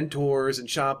seasoned mentors and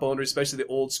shop owners, especially the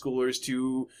old schoolers,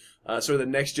 to sort of the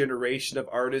next generation of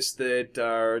artists that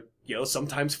are,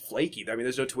 sometimes flaky. I mean,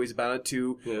 there's no two ways about it,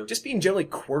 to just being generally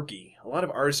quirky. A lot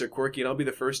of artists are quirky, and I'll be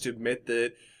the first to admit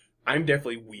that I'm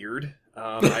definitely weird.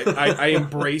 I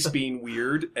embrace being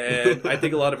weird, and I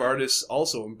think a lot of artists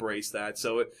also embrace that.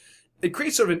 So it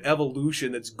creates sort of an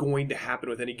evolution that's going to happen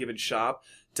with any given shop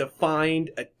to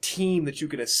find a team that you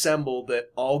can assemble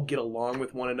that all get along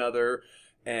with one another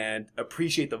and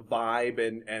appreciate the vibe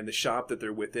and the shop that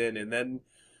they're within. And then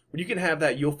when you can have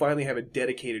that, you'll finally have a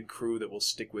dedicated crew that will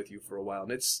stick with you for a while.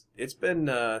 And it's been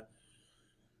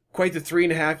quite the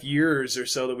 3.5 years or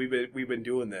so that we've been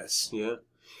doing this. Yeah.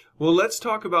 Well, let's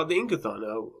talk about the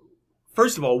Inkathon.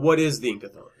 First of all, what is the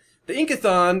Inkathon? The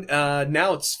Inkathon,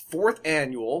 now it's 4th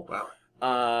annual.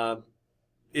 Wow.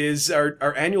 Is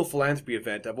our annual philanthropy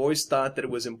event. I've always thought that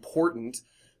it was important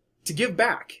to give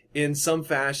back in some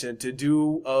fashion, to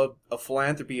do a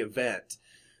philanthropy event.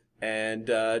 And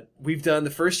we've done, the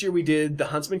first year we did the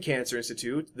Huntsman Cancer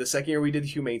Institute, the second year we did the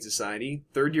Humane Society,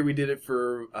 third year we did it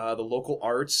for the local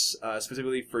arts,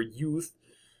 specifically for youth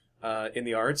in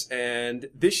the arts. And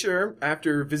this year,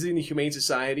 after visiting the Humane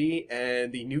Society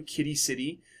and the new Kitty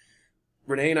City,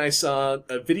 Renee and I saw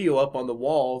a video up on the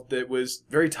wall that was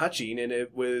very touching, and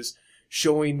it was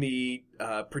showing the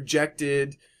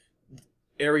projected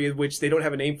area, which they don't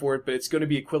have a name for it, but it's going to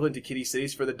be equivalent to Kitty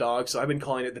Cities for the dogs. So I've been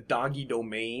calling it the Doggy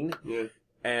Domain. Yeah.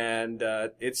 And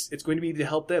it's going to be to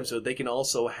help them so they can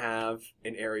also have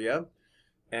an area.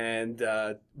 And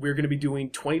we're going to be doing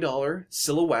 $20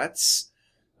 silhouettes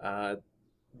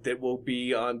that will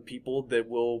be on people that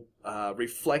will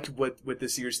reflect what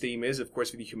this year's theme is, of course,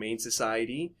 for the Humane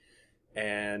Society.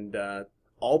 And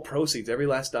all proceeds, every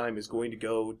last dime, is going to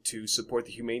go to support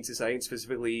the Humane Society, and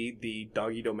specifically the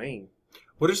Doggy Domain.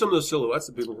 What are some of those silhouettes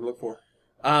that people can look for?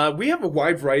 We have a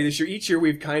wide variety this year. Each year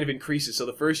we've kind of increased it. So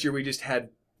the first year we just had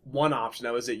one option.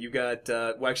 That was it. You got,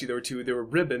 well, actually there were two. There were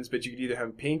ribbons, but you could either have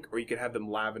them pink or you could have them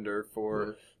lavender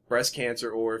for breast cancer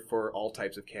or for all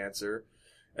types of cancer.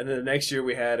 And then the next year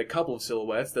we had a couple of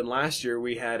silhouettes. Then last year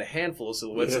we had a handful of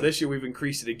silhouettes. Yeah. So this year we've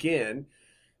increased it again.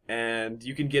 And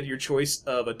you can get your choice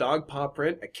of a dog paw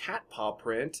print, a cat paw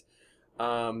print.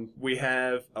 We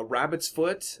have a rabbit's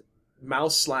foot,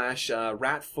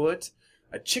 mouse/rat foot,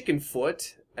 a chicken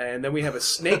foot, and then we have a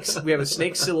snake. We have a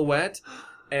snake silhouette,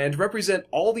 and represent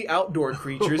all the outdoor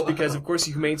creatures because, of course,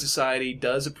 the Humane Society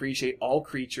does appreciate all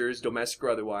creatures, domestic or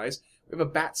otherwise. We have a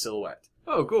bat silhouette.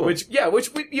 Oh, cool. Which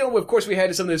we, of course, we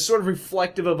had something that's sort of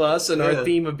reflective of us and our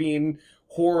theme of being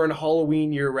horror and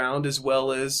Halloween year round, as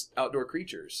well as outdoor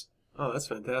creatures. Oh, that's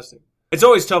fantastic. It's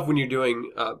always tough when you're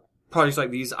doing projects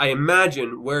like these, I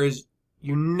imagine, whereas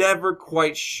you're never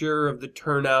quite sure of the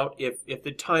turnout, if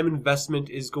the time investment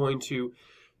is going to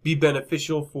be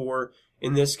beneficial for,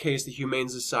 in this case, the Humane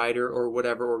Society or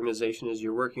whatever organization is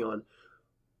you're working on.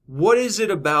 What is it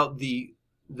about the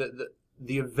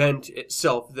event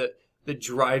itself that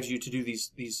drives you to do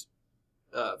these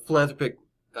philanthropic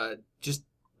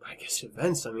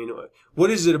events? I mean, what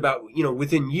is it about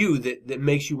within you that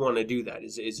makes you want to do that?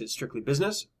 Is it strictly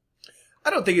business? I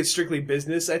don't think it's strictly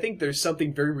business. I think there's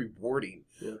something very rewarding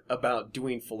about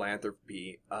doing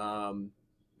philanthropy, and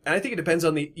I think it depends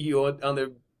on the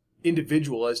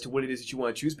individual as to what it is that you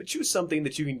want to choose. But choose something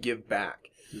that you can give back,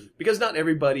 because not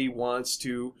everybody wants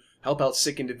to help out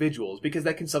sick individuals, because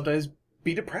that can sometimes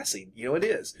be depressing. It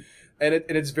is, and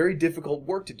it's very difficult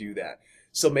work to do that.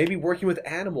 So maybe working with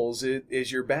animals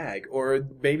is your bag. Or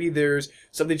maybe there's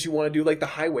something that you want to do, like the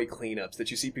highway cleanups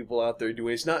that you see people out there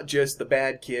doing. It's not just the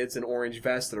bad kids in orange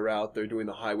vests that are out there doing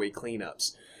the highway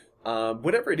cleanups.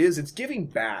 Whatever it is, it's giving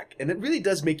back. And it really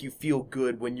does make you feel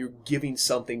good when you're giving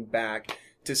something back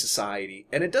to society.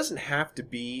 And it doesn't have to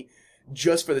be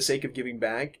just for the sake of giving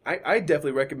back. I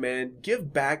definitely recommend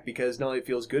give back because not only it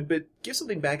feels good, but give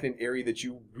something back in an area that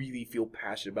you really feel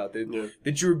passionate about,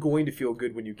 that you're going to feel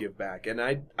good when you give back. And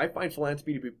I find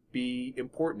philanthropy to be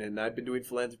important, and I've been doing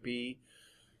philanthropy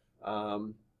at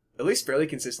least fairly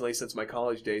consistently since my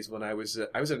college days when I was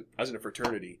in a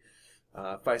fraternity,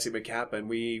 Phi Sigma Kappa, and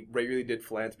we regularly did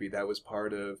philanthropy. That was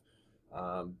part of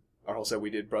our whole set. We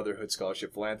did Brotherhood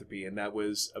Scholarship Philanthropy, and that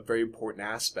was a very important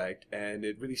aspect, and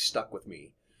it really stuck with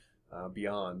me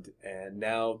beyond. And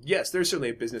now, yes, there's certainly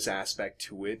a business aspect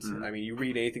to it. I mean, you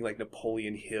read anything like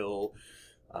Napoleon Hill,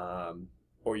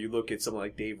 or you look at someone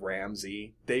like Dave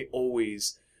Ramsey, they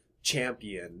always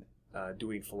champion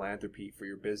doing philanthropy for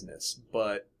your business.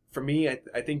 But for me,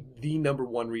 I think the number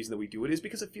one reason that we do it is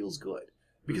because it feels good.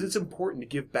 Because it's important to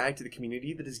give back to the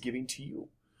community that is giving to you.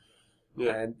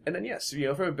 Yeah. And then yes,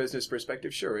 from a business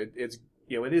perspective, sure, it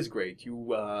is great.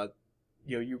 You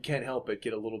can't help but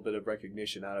get a little bit of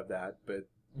recognition out of that, but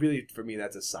really for me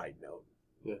that's a side note.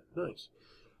 Yeah, nice.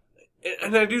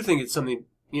 And I do think it's something,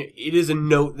 it is a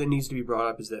note that needs to be brought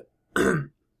up, is that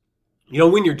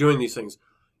when you're doing these things,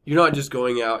 you're not just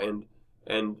going out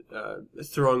and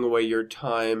throwing away your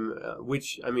time,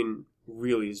 which I mean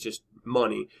really is just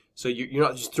money. So you're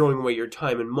not just throwing away your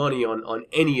time and money on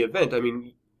any event. I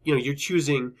mean, you're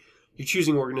choosing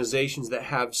organizations that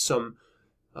have some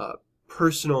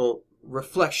personal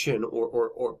reflection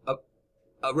or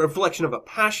a reflection of a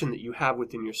passion that you have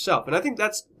within yourself. And I think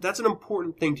that's an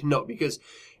important thing to note, because,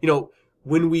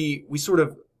 when we sort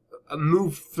of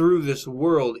move through this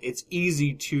world, it's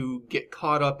easy to get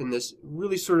caught up in this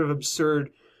really sort of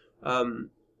absurd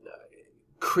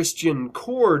Christian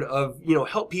chord of,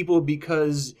 help people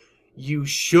because you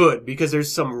should, because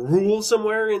there's some rule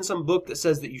somewhere in some book that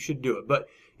says that you should do it. But,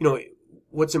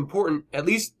 what's important, at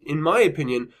least in my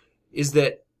opinion, is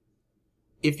that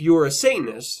if you're a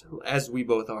Satanist, as we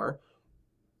both are,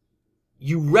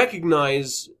 you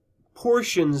recognize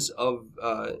portions of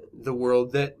the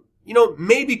world that,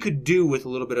 maybe could do with a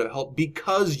little bit of help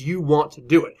because you want to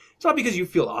do it. It's not because you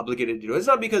feel obligated to do it. It's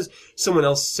not because someone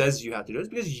else says you have to do it. It's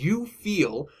because you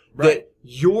feel that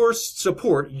your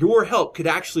support, your help could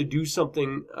actually do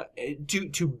something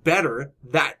to better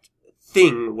that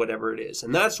thing, whatever it is.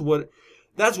 And that's what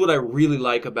I really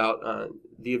like about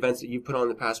the events that you've put on in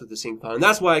the past with the Sing-Con. And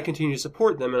that's why I continue to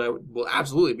support them, and I will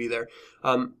absolutely be there.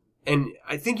 And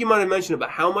I think you might have mentioned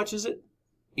about how much is it?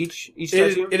 Each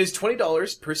tattoo? It is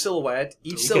 $20 per silhouette.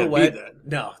 Each silhouette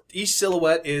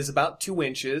is about 2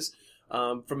 inches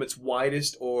from its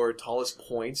widest or tallest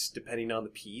points, depending on the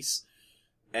piece.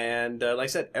 And like I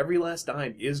said, every last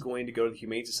dime is going to go to the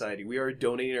Humane Society. We are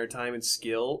donating our time and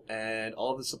skill, and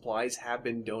all of the supplies have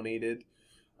been donated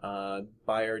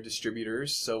by our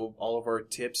distributors. So all of our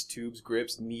tips, tubes,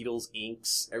 grips, needles,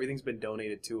 inks, everything's been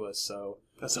donated to us. So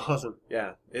that's awesome.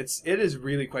 Yeah, it is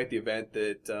really quite the event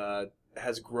that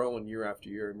has grown year after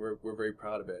year, and we're very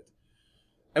proud of it.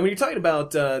 And when you're talking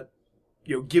about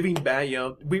giving back,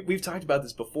 we've talked about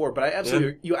this before, but I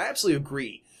absolutely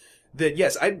agree that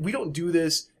yes, we don't do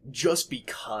this just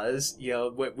because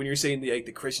when you're saying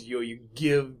the Christians, you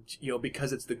give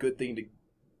because it's the good thing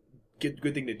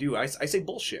to do. I say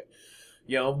bullshit.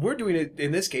 We're doing it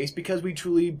in this case because we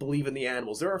truly believe in the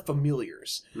animals. There are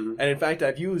familiars, and in fact,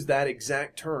 I've used that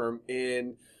exact term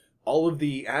in all of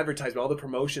the advertisement, all the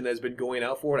promotion that's been going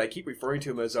out for it. I keep referring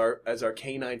to them as our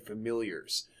canine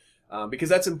familiars, because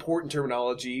that's important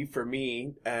terminology for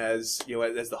me as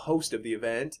the host of the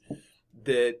event.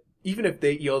 That even if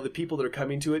they, the people that are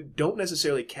coming to it don't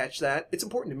necessarily catch that, it's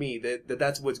important to me that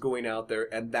that's what's going out there,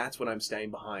 and that's what I'm standing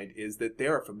behind, is that they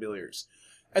are familiars.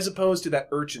 As opposed to that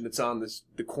urchin that's on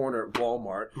the corner at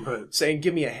Walmart saying,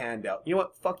 "Give me a handout." You know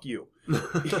what? Fuck you.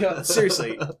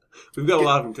 Seriously. We've got a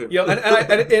lot of them too.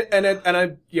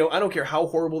 I don't care how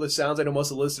horrible this sounds. I know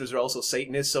most of the listeners are also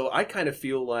Satanists, so I kind of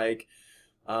feel like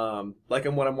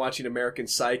when I'm watching American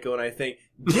Psycho, and I think,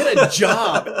 "Get a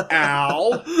job,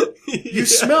 Al. You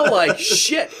smell like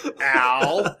shit,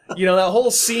 Al." That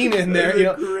whole scene in there,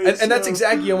 and that's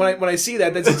exactly, when I see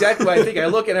that, that's exactly what I think. I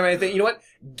look at him and I think, you know what?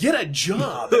 Get a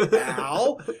job,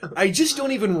 Al. I just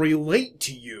don't even relate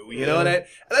to you, and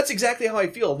that's exactly how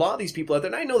I feel. A lot of these people out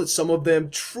there, and I know that some of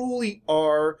them truly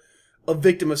are a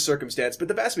victim of circumstance, but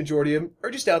the vast majority of them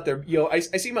are just out there. I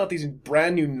see them out these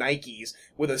brand new Nikes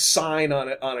with a sign on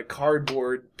a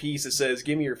cardboard piece that says,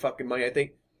 "Give me your fucking money." I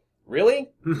think,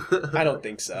 really? I don't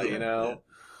think so,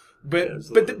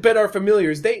 But our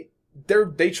familiars, they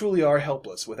truly are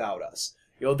helpless without us.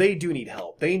 They do need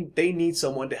help. They need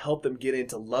someone to help them get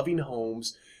into loving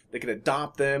homes that can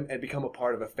adopt them and become a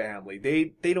part of a family.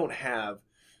 They don't have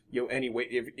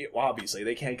anyway, obviously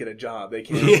they can't get a job. They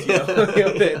can't,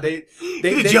 they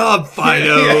get a job,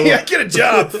 Fido. Yeah, get a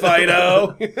job,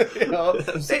 Fido.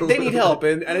 They need help,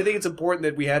 and I think it's important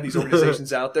that we have these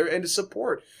organizations out there and to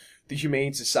support the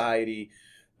Humane Society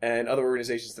and other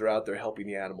organizations that are out there helping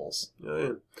the animals. Oh,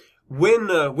 yeah.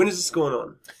 When is this going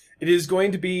on? It is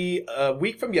going to be a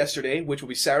week from yesterday, which will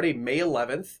be Saturday, May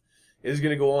 11th. It is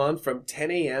going to go on from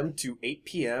 10 a.m. to 8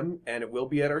 p.m., and it will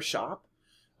be at our shop,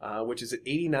 which is at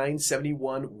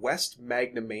 8971 West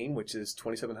Magna, Maine, which is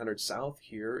 2700 South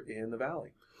here in the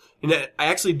Valley. And I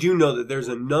actually do know that there's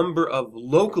a number of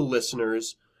local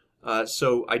listeners,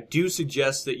 so I do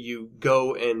suggest that you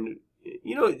go and,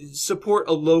 support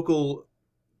a local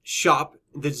shop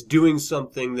that's doing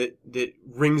something that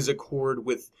rings a chord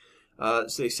with,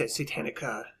 say, satanic,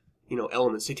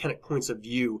 elements, satanic points of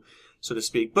view, so to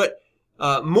speak. But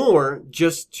more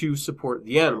just to support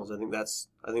the animals. I think that's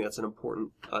an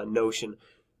important notion.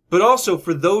 But also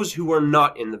for those who are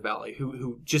not in the valley,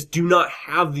 who just do not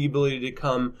have the ability to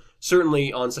come,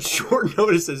 certainly on such short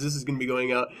notice as this is going to be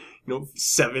going out,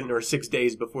 7 or 6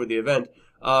 days before the event.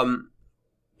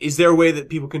 Is there a way that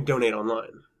people can donate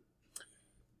online?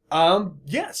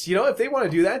 Yes, if they want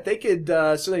to do that, they could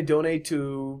certainly donate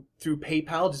through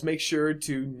PayPal. Just make sure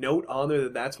to note on there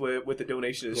that that's what the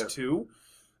donation is to.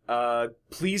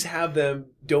 Please have them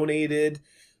donated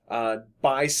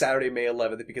by Saturday, May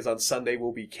 11th, because on Sunday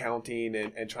we'll be counting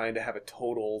and trying to have a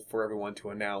total for everyone to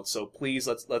announce. So please,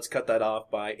 let's cut that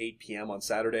off by 8 p.m. on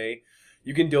Saturday.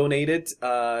 You can donate it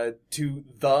to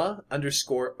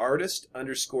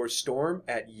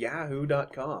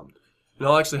the_artist_storm@yahoo.com. And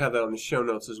I'll actually have that on the show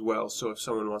notes as well, so if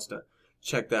someone wants to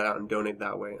check that out and donate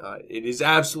that way, it is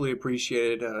absolutely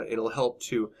appreciated. It'll help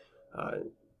to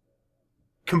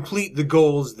complete the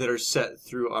goals that are set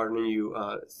through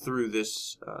through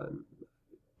this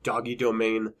doggy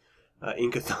domain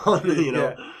Inkathon,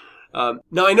 Yeah.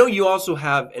 Now, I know you also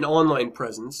have an online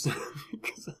presence,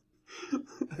 because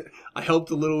I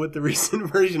helped a little with the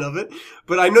recent version of it,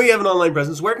 but I know you have an online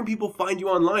presence. Where can people find you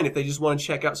online if they just want to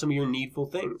check out some of your needful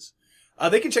things?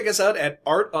 They can check us out at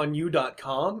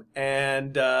artonu.com,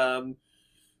 and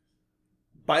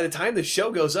by the time the show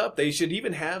goes up, they should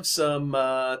even have some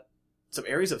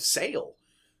areas of sale.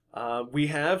 We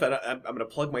have, and I'm going to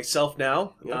plug myself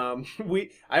now. Yep.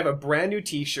 I have a brand new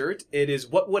T-shirt. It is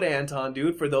What Would Anton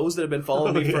Do? For those that have been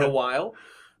following me for a while.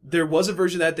 There was a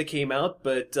version of that came out,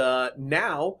 but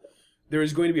now there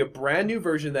is going to be a brand new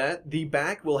version of that. The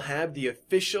back will have the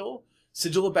official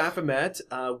Sigil of Baphomet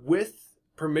with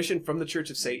permission from the Church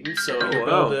of Satan. So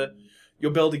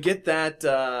you'll be able to get that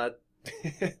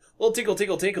little tinkle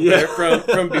there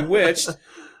from Bewitched.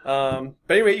 But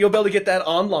anyway, you'll be able to get that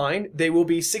online. They will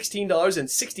be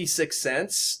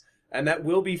 $16.66, and that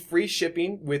will be free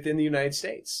shipping within the United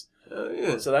States.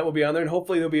 Yeah. So that will be on there, and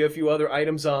hopefully there'll be a few other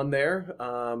items on there.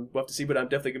 We'll have to see, but I'm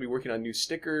definitely going to be working on new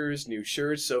stickers, new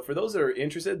shirts. So for those that are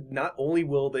interested, not only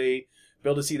will they be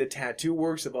able to see the tattoo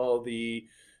works of all the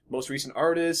most recent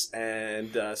artists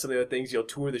and some of the other things, you'll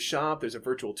tour the shop. There's a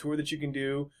virtual tour that you can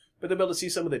do, but they'll be able to see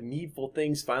some of the needful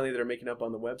things finally that are making up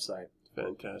on the website.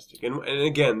 Fantastic. And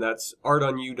again, that's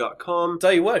artonu.com.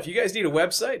 Tell you what, if you guys need a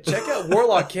website, check out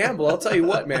Warlock Campbell. I'll tell you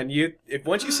what, man. If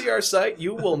once you see our site,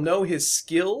 you will know his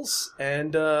skills.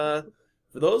 And for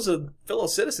those of fellow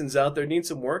citizens out there needing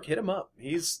some work, hit him up.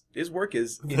 His work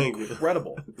is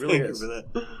incredible. It really Thank is. you for that.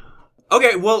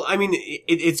 Okay, well, I mean,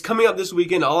 it's coming up this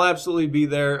weekend. I'll absolutely be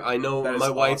there. I know my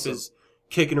wife is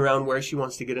kicking around where she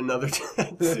wants to get another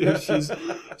tattoo.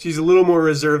 She's a little more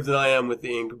reserved than I am with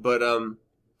the ink, but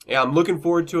yeah, I'm looking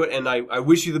forward to it, and I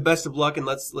wish you the best of luck, and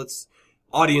let's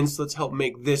help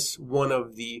make this one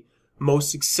of the most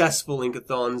successful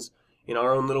Inkathons in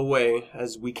our own little way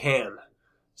as we can.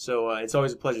 So it's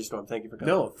always a pleasure, Storm. Thank you for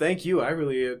coming. No, thank you. I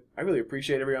really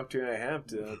appreciate every opportunity I have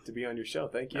to be on your show.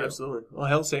 Thank you. Absolutely. Well,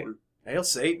 hail Satan. Hail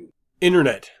Satan.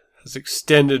 Internet has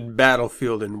extended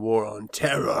battlefield in war on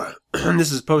terror.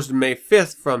 This is posted May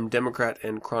 5th from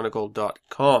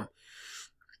DemocratAndChronicle.com.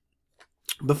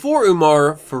 Before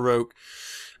Umar Farouk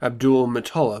Abdul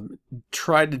Muttalib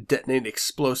tried to detonate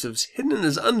explosives hidden in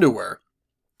his underwear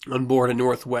on board a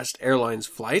Northwest Airlines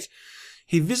flight,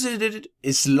 he visited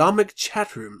Islamic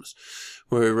chat rooms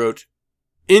where he wrote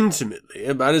intimately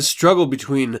about his struggle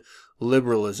between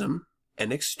liberalism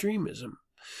and extremism.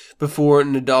 Before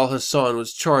Nidal Hassan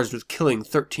was charged with killing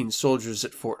 13 soldiers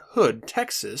at Fort Hood,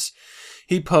 Texas,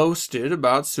 he posted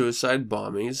about suicide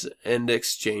bombings and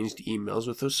exchanged emails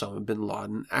with Osama bin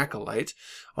Laden acolyte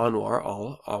Anwar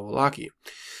al-Awlaki.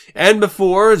 And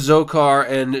before Zohar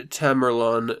and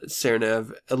Tamerlan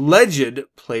Tsarnaev alleged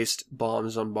placed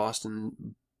bombs on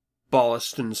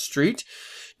Boleston Street,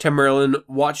 Tamerlan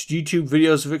watched YouTube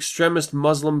videos of extremist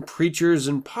Muslim preachers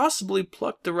and possibly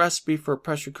plucked the recipe for a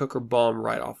pressure cooker bomb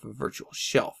right off a virtual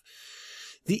shelf.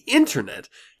 The internet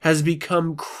has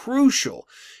become crucial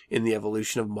in the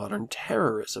evolution of modern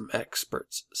terrorism,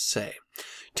 experts say.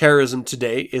 Terrorism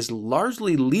today is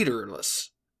largely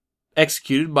leaderless,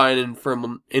 executed by an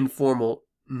informal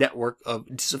network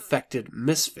of disaffected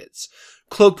misfits.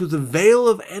 Cloaked with a veil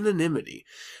of anonymity,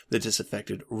 the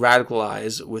disaffected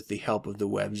radicalize with the help of the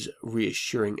web's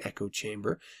reassuring echo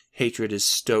chamber. Hatred is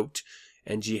stoked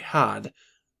and jihad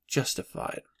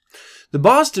justified. The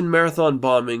Boston Marathon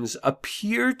bombings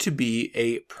appear to be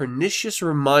a pernicious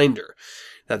reminder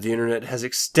that the internet has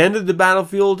extended the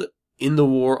battlefield in the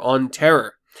war on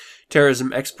terror.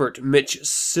 Terrorism expert Mitch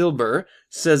Silber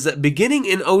says that beginning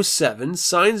in 2007,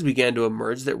 signs began to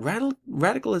emerge that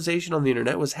radicalization on the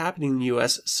internet was happening in the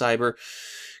U.S. Cyber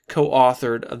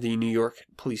co-authored of the New York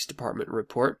Police Department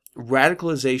report,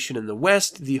 Radicalization in the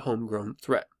West, the Homegrown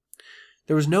Threat.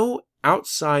 There was no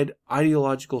outside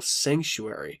ideological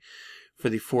sanctuary for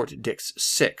the Fort Dix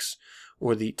 6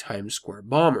 or the Times Square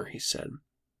bomber, he said.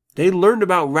 They learned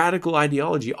about radical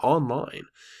ideology online,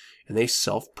 and they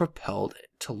self-propelled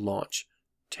to launch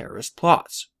terrorist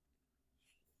plots.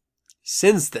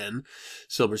 Since then,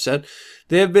 Silber said,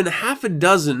 there have been half a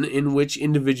dozen in which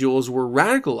individuals were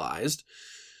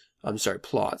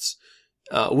plots,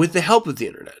 with the help of the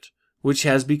internet, which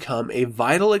has become a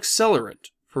vital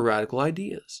accelerant for radical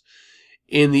ideas.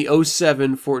 In the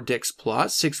 2007 Fort Dix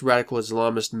plot, 6 radical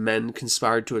Islamist men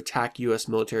conspired to attack U.S.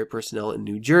 military personnel in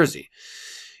New Jersey.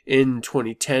 In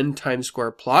 2010 Times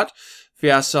Square plot,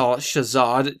 Faisal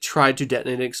Shahzad tried to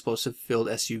detonate an explosive-filled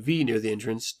SUV near the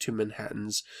entrance to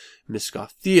Manhattan's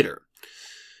Miscoff Theater.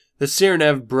 The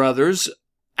Tsarnaev brothers'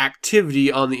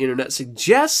 activity on the internet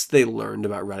suggests they learned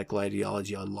about radical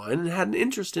ideology online and had an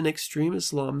interest in extreme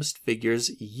Islamist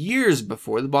figures years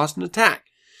before the Boston attack.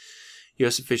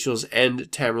 U.S. officials and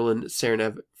Tamerlan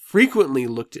Tsarnaev frequently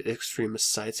looked at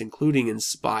extremist sites, including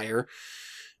Inspire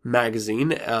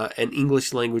magazine, an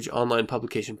English-language online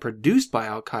publication produced by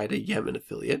Al-Qaeda Yemen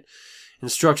affiliate.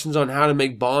 Instructions on how to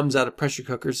make bombs out of pressure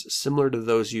cookers similar to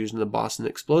those used in the Boston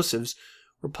explosives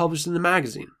were published in the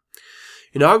magazine.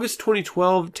 In August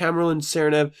 2012, Tamerlan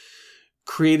Tsarnaev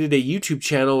created a YouTube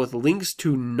channel with links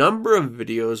to a number of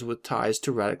videos with ties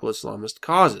to radical Islamist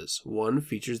causes. One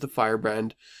features the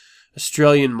firebrand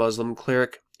Australian Muslim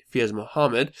cleric Fiaz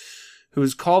Muhammad, who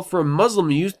has called for Muslim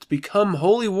youth to become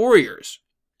holy warriors.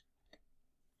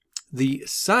 The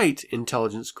Site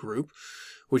Intelligence Group,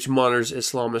 which monitors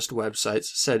Islamist websites,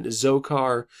 said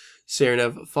Dzhokhar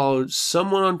Tsarnaev followed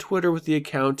someone on Twitter with the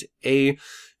account A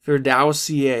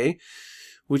Firdausiye,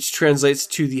 which translates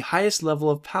to the highest level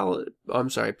of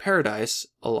paradise,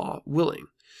 Allah willing.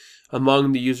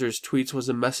 Among the user's tweets was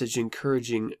a message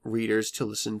encouraging readers to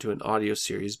listen to an audio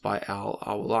series by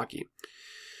al-Awlaki.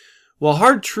 While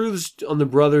hard truths on the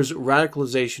brothers'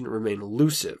 radicalization remain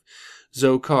elusive,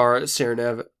 Dzhokhar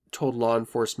Tsarnaev told law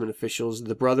enforcement officials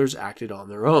the brothers acted on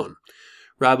their own.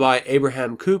 Rabbi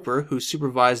Abraham Cooper, who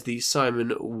supervised the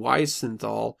Simon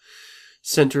Wiesenthal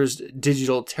Center's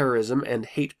Digital Terrorism and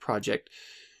Hate Project,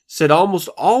 said almost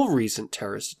all recent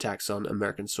terrorist attacks on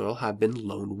American soil have been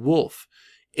lone wolf,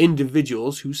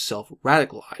 individuals who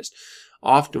self-radicalized,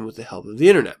 often with the help of the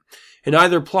internet, and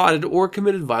either plotted or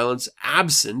committed violence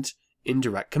absent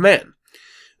indirect command.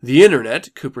 The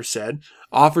internet, Cooper said,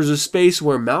 offers a space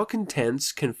where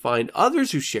malcontents can find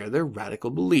others who share their radical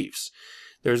beliefs.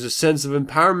 There's a sense of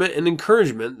empowerment and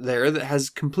encouragement there that has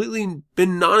completely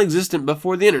been non-existent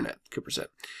before the internet, Cooper said.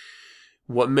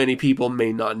 What many people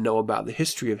may not know about the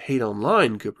history of hate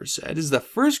online, Cooper said, is the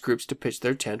first groups to pitch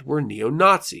their tent were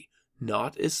neo-Nazi,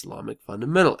 not Islamic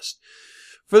fundamentalists.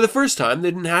 For the first time, they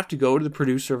didn't have to go to the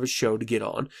producer of a show to get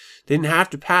on. They didn't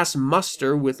have to pass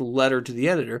muster with a letter to the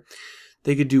editor.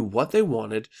 They could do what they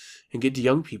wanted and get to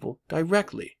young people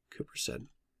directly, Cooper said.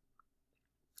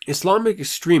 Islamic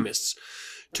extremists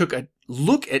took a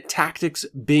look at tactics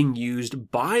being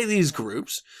used by these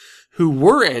groups who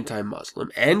were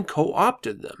anti-Muslim and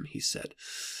co-opted them, he said.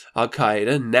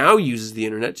 Al-Qaeda now uses the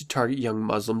internet to target young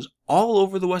Muslims all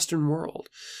over the Western world.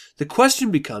 The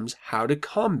question becomes how to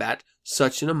combat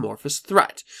such an amorphous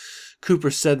threat.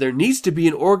 Cooper said there needs to be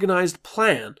an organized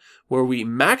plan where we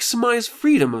maximize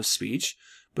freedom of speech,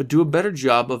 but do a better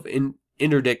job of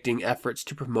interdicting efforts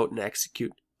to promote and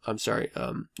execute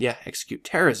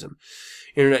terrorism.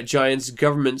 Internet giants,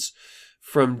 governments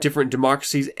from different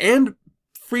democracies, and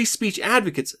free speech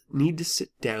advocates need to sit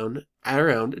down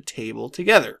around a table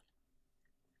together.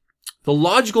 The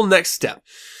logical next step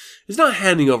is not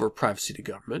handing over privacy to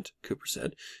government, Cooper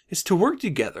said. It's to work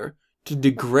together to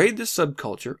degrade the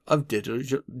subculture of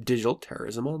digital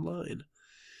terrorism online.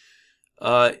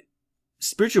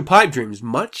 Spiritual pipe dreams,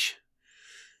 much?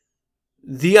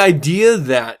 The idea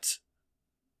that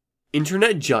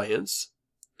internet giants,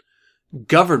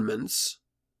 governments,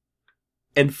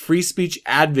 and free speech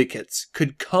advocates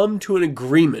could come to an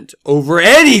agreement over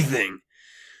anything,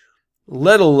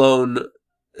 let alone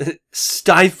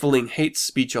stifling hate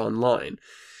speech online,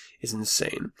 is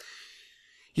insane.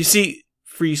 You see,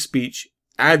 free speech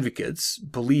advocates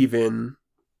believe in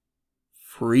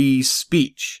free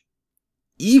speech.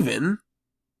 Even,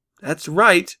 that's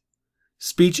right,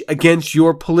 speech against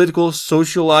your political,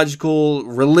 sociological,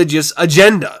 religious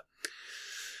agenda,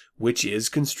 which is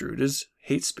construed as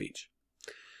hate speech.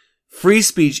 Free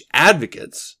speech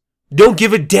advocates don't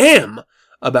give a damn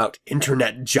about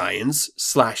internet giants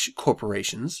 /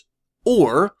 corporations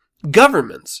or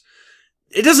governments.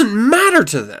 It doesn't matter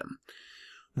to them.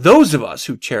 Those of us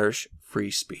who cherish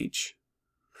free speech,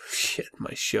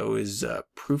 my show is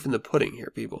proof in the pudding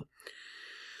here, people.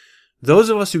 Those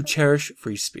of us who cherish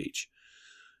free speech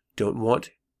don't want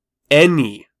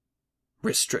any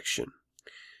restriction.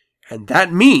 And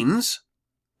that means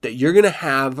that you're going to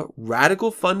have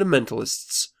radical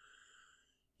fundamentalists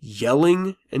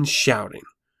yelling and shouting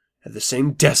at the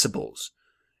same decibels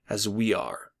as we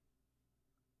are.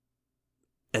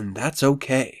 And that's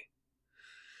okay.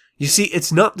 You see,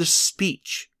 it's not the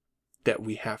speech that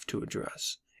we have to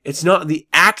address. It's not the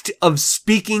act of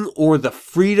speaking or the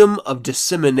freedom of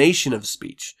dissemination of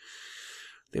speech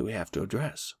that we have to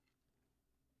address.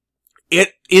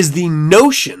 It is the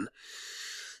notion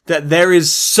that there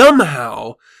is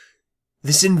somehow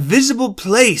this invisible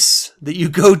place that you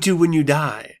go to when you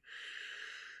die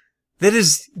that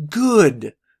is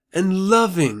good and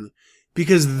loving,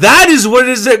 because that is what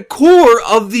is at core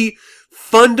of the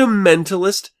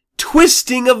fundamentalist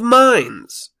twisting of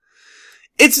minds.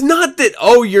 It's not that,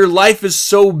 oh, your life is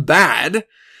so bad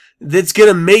that's going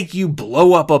to make you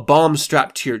blow up a bomb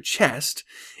strapped to your chest.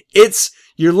 It's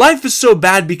your life is so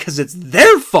bad because it's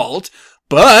their fault,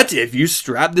 but if you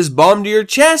strap this bomb to your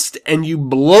chest and you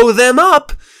blow them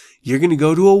up, you're going to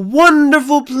go to a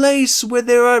wonderful place where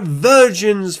there are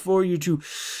virgins for you to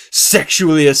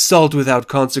sexually assault without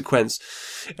consequence.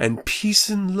 And peace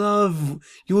and love.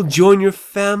 You will join your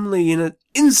family in an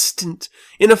instant,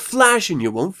 in a flash, and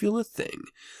you won't feel a thing.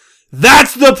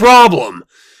 That's the problem.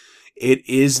 It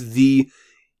is the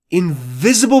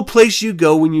invisible place you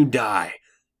go when you die.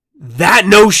 That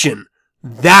notion,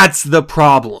 that's the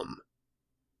problem.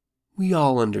 We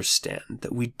all understand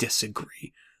that we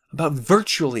disagree about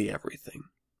virtually everything.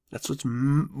 That's what's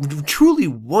truly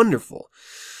wonderful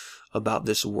about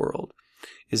this world,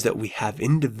 is that we have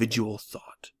individual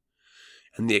thought.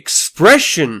 And the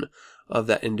expression of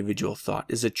that individual thought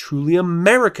is a truly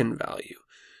American value.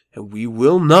 And we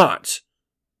will not,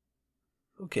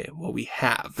 we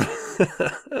have,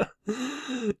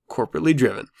 corporately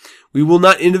driven, we will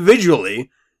not individually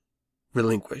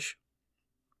relinquish.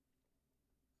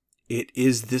 It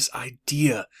is this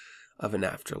idea of an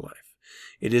afterlife.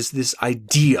 It is this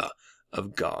idea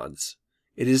of gods.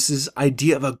 It is this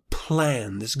idea of a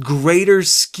plan, this greater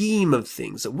scheme of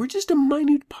things that we're just a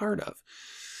minute part of.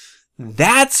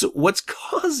 That's what's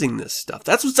causing this stuff.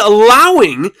 That's what's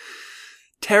allowing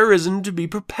terrorism to be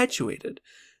perpetuated.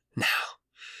 Now,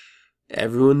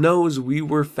 everyone knows we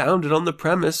were founded on the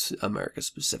premise, America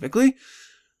specifically,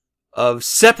 of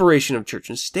separation of church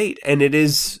and state. And it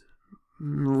is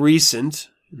recent,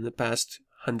 in the past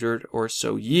 100 or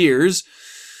so years,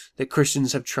 that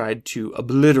Christians have tried to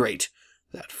obliterate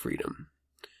that freedom.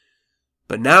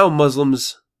 But now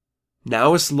Muslims,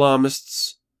 now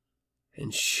Islamists,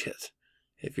 and shit,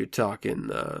 if you're talking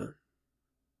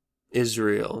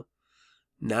Israel,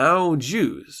 now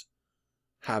Jews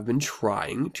have been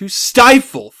trying to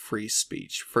stifle free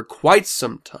speech for quite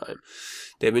some time.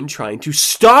 They've been trying to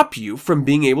stop you from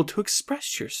being able to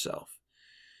express yourself.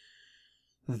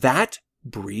 That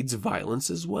breeds violence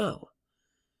as well.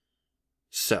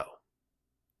 So,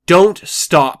 don't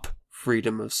stop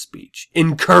freedom of speech.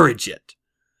 Encourage it.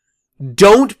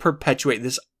 Don't perpetuate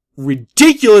this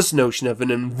ridiculous notion of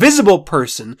an invisible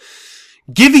person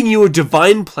giving you a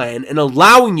divine plan and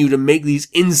allowing you to make these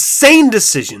insane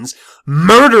decisions,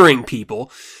 murdering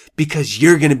people, because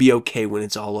you're going to be okay when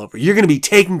it's all over. You're going to be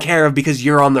taken care of because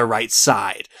you're on the right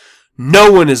side.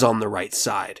 No one is on the right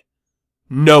side.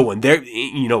 No one.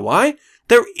 You know why?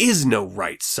 There is no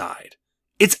right side.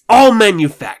 It's all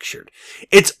manufactured.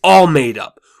 It's all made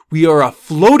up. We are a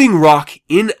floating rock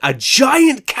in a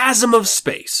giant chasm of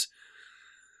space.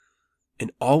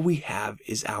 And all we have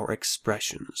is our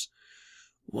expressions.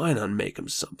 Why not make them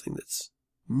something that's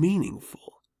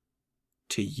meaningful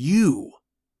to you,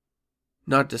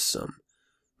 not to some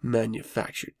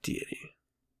manufactured deity?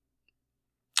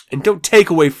 And don't take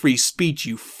away free speech,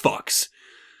 you fucks.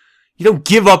 You don't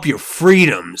give up your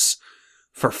freedoms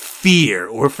for fear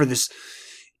or for this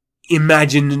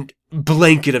imagined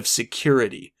blanket of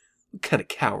security. What kind of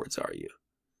cowards are you?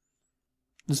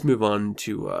 Let's move on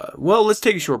to, let's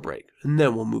take a short break, and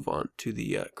then we'll move on to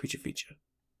the creature feature.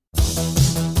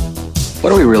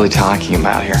 What are we really talking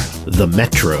about here? The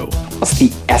Metro. What's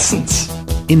the essence?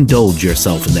 Indulge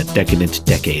yourself in that decadent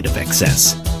decade of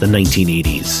excess, the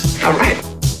 1980s. All right.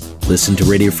 Listen to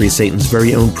Radio Free Satan's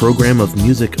very own program of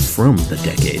music from the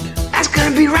decade. That's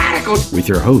gonna be radical. With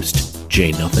your host,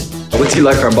 Jay Nothing. What's he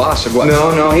like, our boss or what?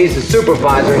 No, he's the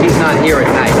supervisor. He's not here at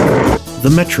night.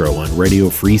 The Metro on Radio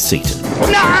Free Satan.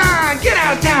 Nah, get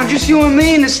out of town. Just you and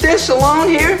me and the Stiffs alone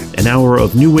here? An hour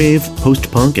of new wave,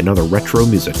 post-punk, and other retro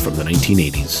music from the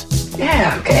 1980s.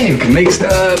 Yeah, okay. We can make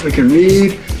stuff, we can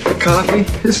read, coffee.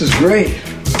 This is great.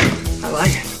 I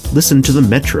like it. Listen to The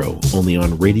Metro, only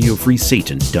on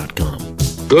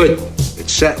RadioFreeSatan.com. Good.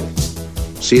 It's settled.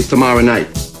 See you tomorrow night.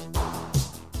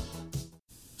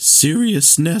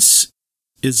 Seriousness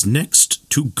is next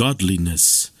to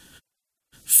godliness.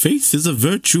 Faith is a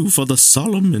virtue for the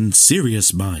solemn and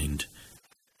serious mind.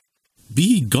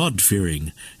 Be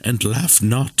God-fearing, and laugh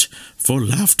not, for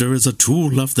laughter is a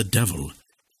tool of the devil.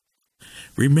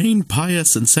 Remain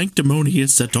pious and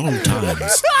sanctimonious at all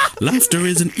times. Laughter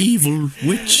is an evil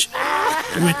which,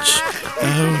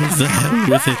 oh, the hell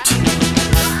with it.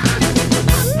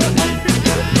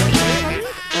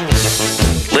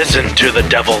 Listen to The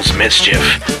Devil's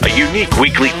Mischief, a unique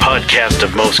weekly podcast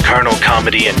of most carnal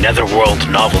comedy and netherworld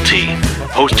novelty,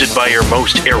 hosted by your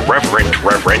most irreverent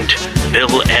Reverend,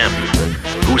 Bill M.,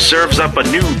 who serves up a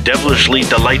new devilishly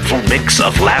delightful mix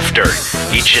of laughter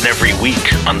each and every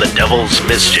week on The Devil's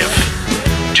Mischief.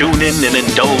 Tune in and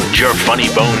indulge your funny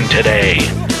bone today.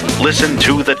 Listen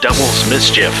to The Devil's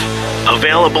Mischief,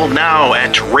 available now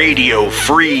at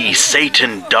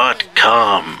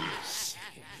RadioFreeSatan.com.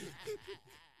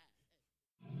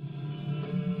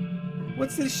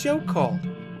 What's this show called?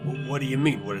 What do you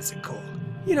mean, what is it called?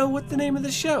 You know, what's the name of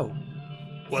the show?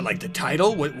 What, like the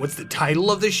title? What's the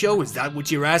title of the show? Is that what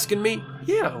you're asking me?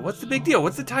 Yeah, what's the big deal?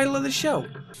 What's the title of the show?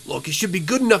 Look, it should be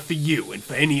good enough for you and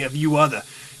for any of you other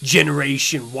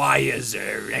Generation Y's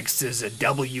or X's or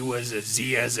W's or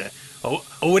Z's or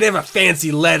whatever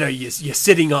fancy letter you're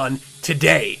sitting on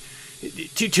today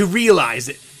to realize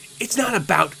that it's not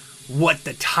about what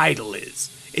the title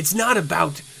is. It's not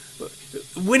about...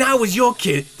 When I was your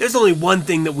kid, there's only one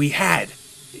thing that we had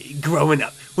growing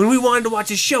up. When we wanted to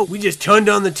watch a show, we just turned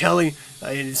on the telly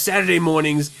Saturday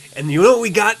mornings, and you know what we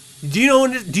got? Do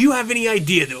you have any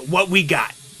idea what we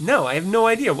got? No, I have no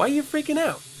idea. Why are you freaking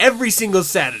out? Every single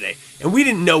Saturday, and we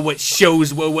didn't know what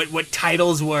shows were, what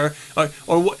titles were,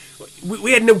 or what.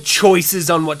 We had no choices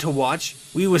on what to watch.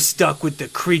 We were stuck with the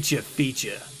creature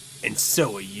feature, and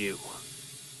so are you.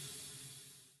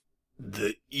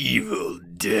 The Evil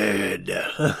Dead.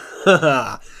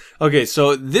 Okay,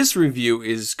 so this review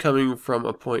is coming from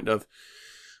a point of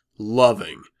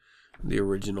loving the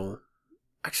original.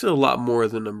 Actually, a lot more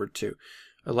than number 2.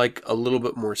 I like a little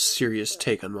bit more serious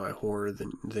take on my horror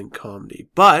than comedy.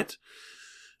 But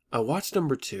I watched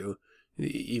number 2,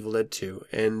 The Evil Dead 2,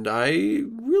 and I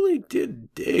really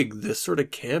did dig the sort of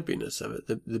campiness of it,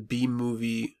 the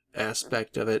B-movie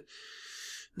aspect of it.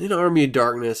 Then Army of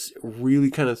Darkness really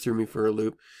kind of threw me for a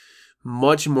loop.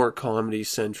 Much more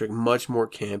comedy-centric, much more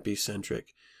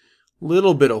campy-centric.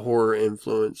 Little bit of horror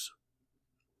influence.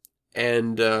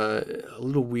 And a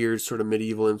little weird sort of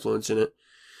medieval influence in it.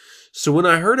 So when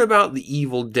I heard about The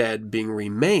Evil Dead being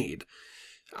remade,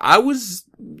 I was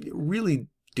really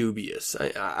dubious.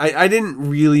 I didn't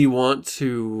really want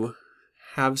to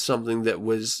have something that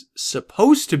was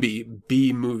supposed to be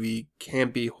B-movie,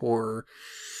 campy horror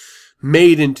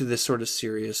made into this sort of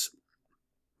serious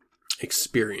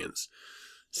experience,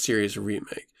 serious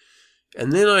remake.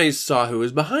 And then I saw who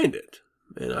was behind it.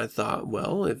 And I thought,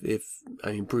 well, if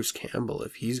Bruce Campbell,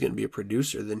 if he's going to be a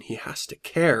producer, then he has to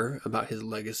care about his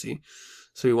legacy.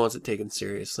 So he wants it taken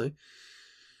seriously.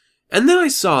 And then I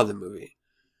saw the movie.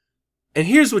 And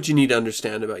here's what you need to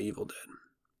understand about Evil Dead.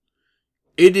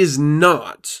 It is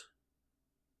not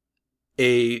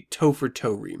a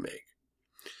toe-for-toe remake.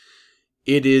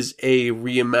 It is a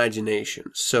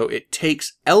reimagination. So it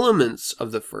takes elements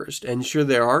of the first, and sure,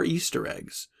 there are Easter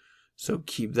eggs. So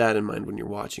keep that in mind when you're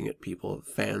watching it, people,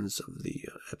 fans of the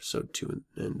episode 2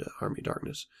 and Army of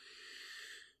Darkness.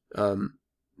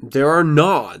 There are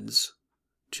nods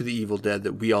to the Evil Dead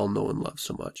that we all know and love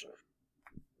so much.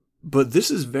 But this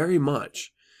is very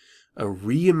much a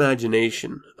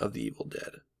reimagination of the Evil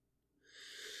Dead.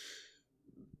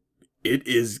 It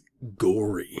is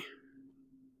gory.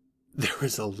 There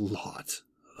is a lot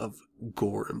of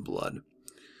gore and blood.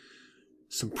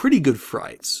 Some pretty good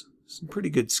frights. Some pretty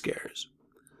good scares.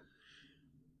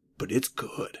 But it's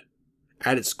good.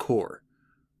 At its core,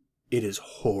 it is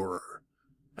horror,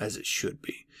 as it should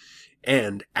be.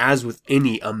 And as with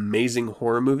any amazing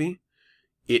horror movie,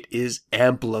 it is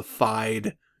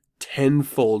amplified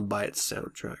tenfold by its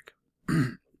soundtrack.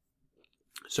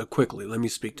 So quickly, let me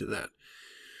speak to that.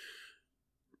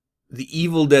 The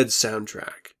Evil Dead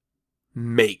soundtrack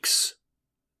makes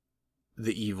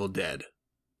The Evil Dead.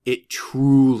 It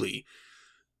truly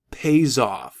pays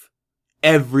off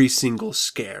every single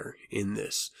scare in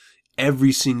this.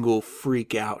 Every single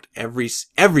freak out.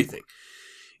 Everything.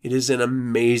 It is an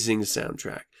amazing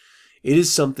soundtrack. It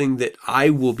is something that I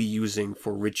will be using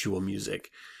for ritual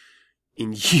music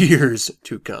in years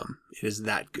to come. It is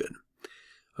that good.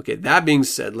 Okay, that being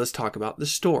said, let's talk about the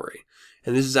story.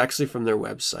 And this is actually from their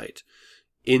website.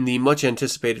 In the much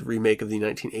anticipated remake of the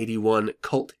 1981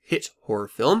 cult hit horror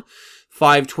film,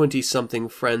 5 20-something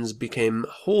friends became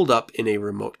holed up in a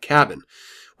remote cabin.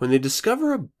 When they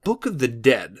discover a Book of the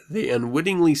Dead, they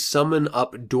unwittingly summon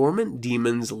up dormant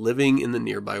demons living in the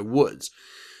nearby woods,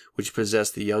 which possess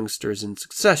the youngsters in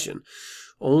succession.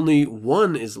 Only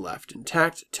one is left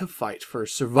intact to fight for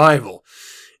survival.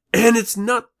 And it's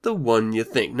not the one you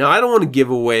think. Now, I don't want to give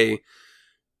away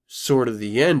sort of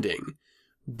the ending,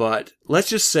 but let's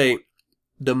just say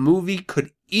the movie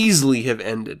could easily have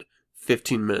ended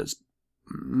 15 minutes,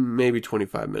 maybe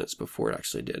 25 minutes before it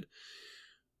actually did.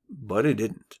 But it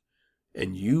didn't.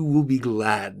 And you will be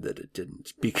glad that it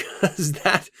didn't, because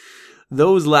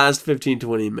those last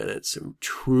 15-20 minutes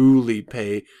truly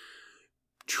pay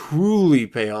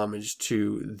homage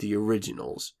to the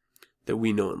originals that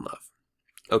we know and love.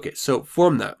 Okay, so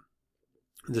from that,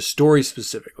 the story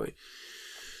specifically,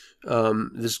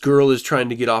 this girl is trying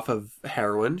to get off of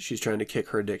heroin. She's trying to kick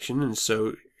her addiction, and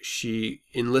so she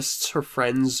enlists her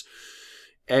friends,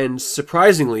 and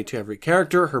surprisingly to every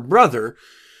character, her brother,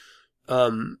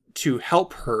 to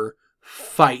help her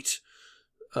fight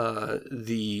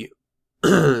the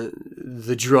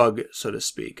drug, so to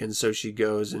speak. And so she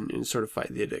goes and sort of fight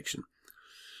the addiction.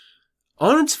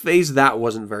 On its face, that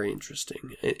wasn't very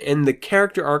interesting. And the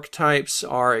character archetypes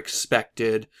are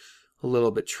expected, a little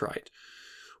bit trite.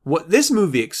 What this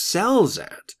movie excels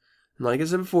at, and like I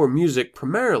said before, music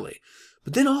primarily,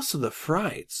 but then also the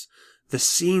frights, the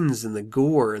scenes and the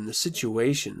gore and the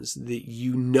situations that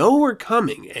you know are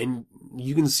coming, and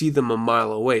you can see them a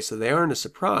mile away, so they aren't a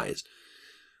surprise.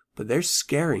 But they're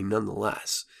scary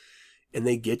nonetheless. And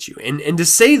they get you. And to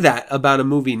say that about a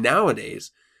movie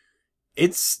nowadays,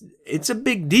 it's a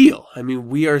big deal. I mean,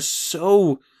 we are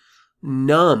so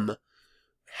numb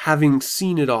having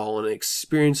seen it all and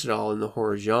experienced it all in the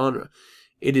horror genre.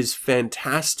 It is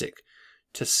fantastic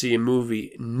to see a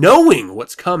movie knowing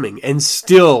what's coming and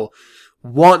still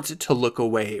want to look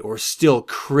away or still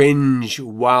cringe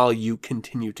while you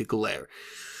continue to glare.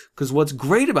 Because what's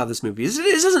great about this movie is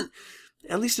it doesn't,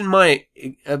 at least in my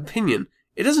opinion,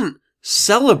 it doesn't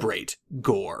celebrate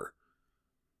gore.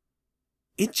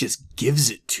 It just gives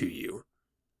it to you.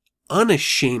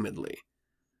 Unashamedly.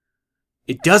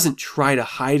 It doesn't try to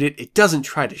hide it. It doesn't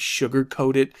try to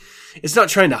sugarcoat it. It's not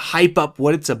trying to hype up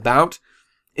what it's about.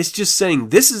 It's just saying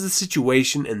this is the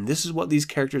situation and this is what these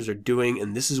characters are doing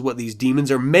and this is what these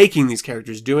demons are making these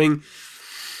characters doing.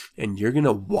 And you're going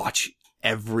to watch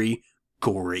every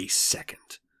gory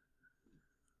second.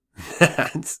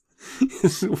 That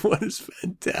is what is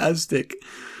fantastic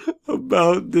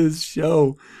about this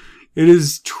show. It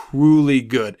is truly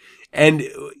good. And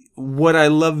what I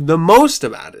love the most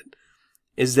about it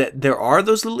is that there are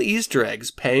those little Easter eggs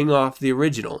paying off the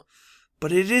original,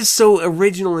 but it is so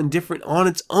original and different on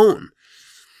its own.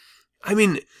 I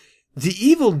mean, the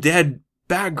Evil Dead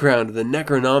background of the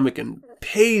Necronomicon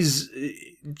pays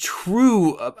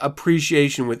true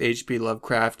appreciation with H.P.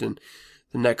 Lovecraft and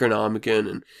the Necronomicon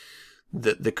and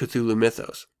the Cthulhu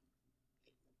mythos.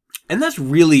 And that's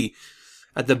really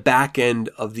at the back end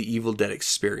of the Evil Dead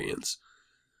experience.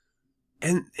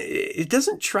 And it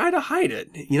doesn't try to hide it.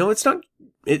 You know, it's not,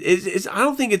 it's I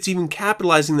don't think it's even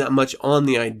capitalizing that much on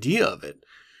the idea of it.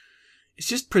 It's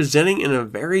just presenting in a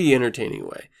very entertaining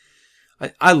way.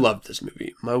 I loved this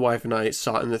movie. My wife and I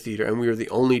saw it in the theater, and we were the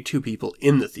only two people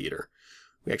in the theater.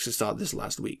 We actually saw it this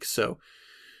last week, so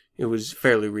it was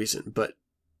fairly recent. But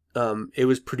it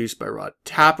was produced by Rod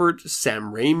Tappert,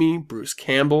 Sam Raimi, Bruce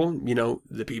Campbell, you know,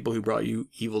 the people who brought you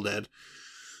Evil Dead.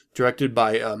 Directed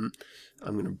by, I'm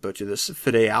going to butcher this,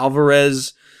 Fede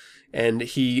Alvarez, and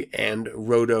he and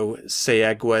Rodo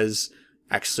Sayaguez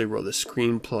actually wrote the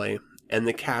screenplay. And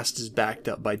the cast is backed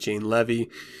up by Jane Levy,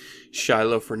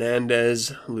 Shiloh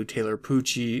Fernandez, Lou Taylor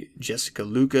Pucci, Jessica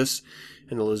Lucas,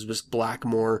 and Elizabeth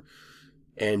Blackmore,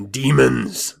 and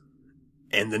demons,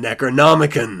 and the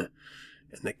Necronomicon,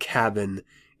 and the cabin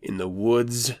in the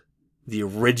woods, the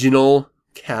original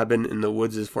cabin in the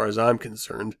woods as far as I'm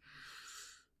concerned,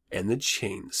 and the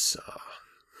chainsaw.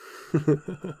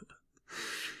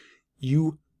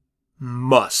 You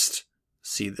must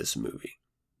see this movie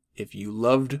if you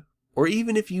loved, or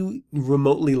even if you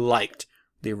remotely liked,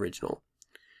 the original.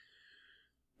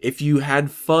 If you had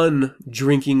fun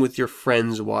drinking with your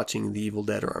friends watching The Evil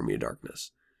Dead or Army of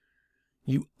Darkness,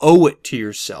 you owe it to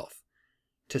yourself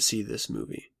to see this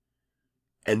movie.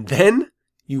 And then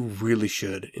you really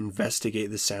should investigate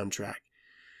the soundtrack,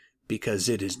 because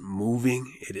it is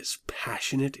moving, it is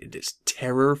passionate, it is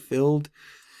terror-filled.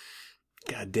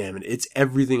 God damn it, it's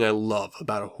everything I love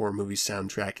about a horror movie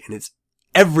soundtrack, and it's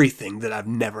everything that I've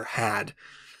never had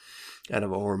out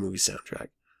of a horror movie soundtrack.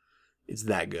 It's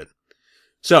that good.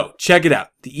 So, check it out.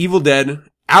 The Evil Dead,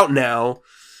 out now.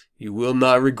 You will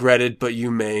not regret it, but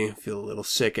you may feel a little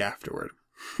sick afterward.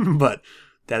 But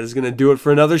that is going to do it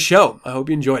for another show. I hope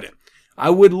you enjoyed it. I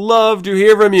would love to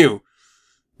hear from you.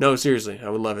 No, seriously, I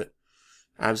would love it.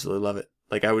 Absolutely love it.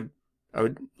 Like, I would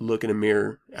look in a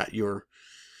mirror at your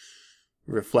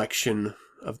reflection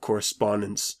of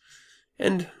correspondence.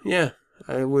 And, yeah,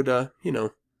 I would, love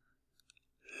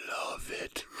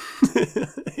it.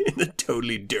 In a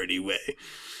totally dirty way.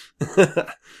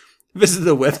 Visit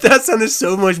the web. That sounded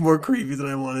so much more creepy than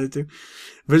I wanted it to.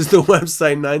 Visit the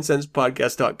website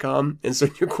 9centspodcast.com and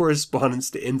send your correspondence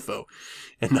to info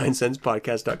at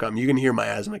 9centspodcast.com. You can hear my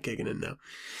asthma kicking in now.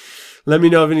 Let me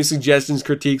know of any suggestions,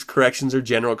 critiques, corrections, or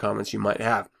general comments you might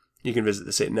have. You can visit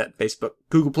the Satanet, Facebook,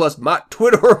 Google+,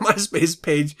 Twitter, or MySpace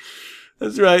page.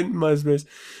 That's right, MySpace.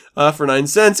 For 9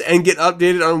 cents, and get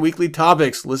updated on weekly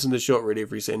topics. Listen to the show at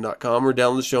RadioFreeSatan.com or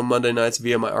download the show Monday nights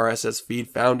via my RSS feed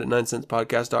found at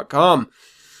 9centspodcast.com.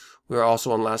 We are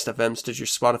also on Last.fm, Stitcher,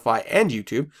 Spotify, and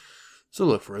YouTube, so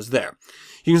look for us there.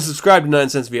 You can subscribe to 9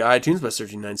 Cents via iTunes by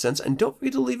searching 9 Cents, and don't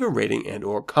forget to leave a rating and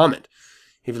or comment.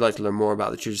 If you'd like to learn more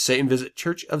about the Church of Satan, visit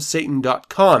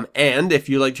churchofsatan.com. And if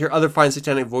you'd like to hear other fine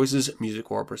satanic voices, music,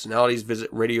 or personalities,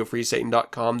 visit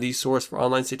radiofreesatan.com, the source for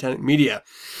online satanic media.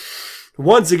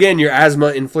 Once again, your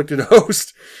asthma-inflicted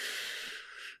host.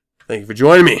 Thank you for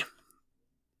joining me.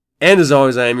 And as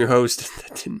always, I am your host.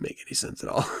 That didn't make any sense at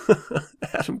all.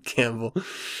 Adam Campbell.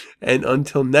 And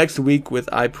until next week with,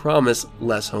 I promise,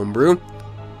 less homebrew,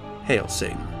 hail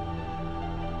Satan.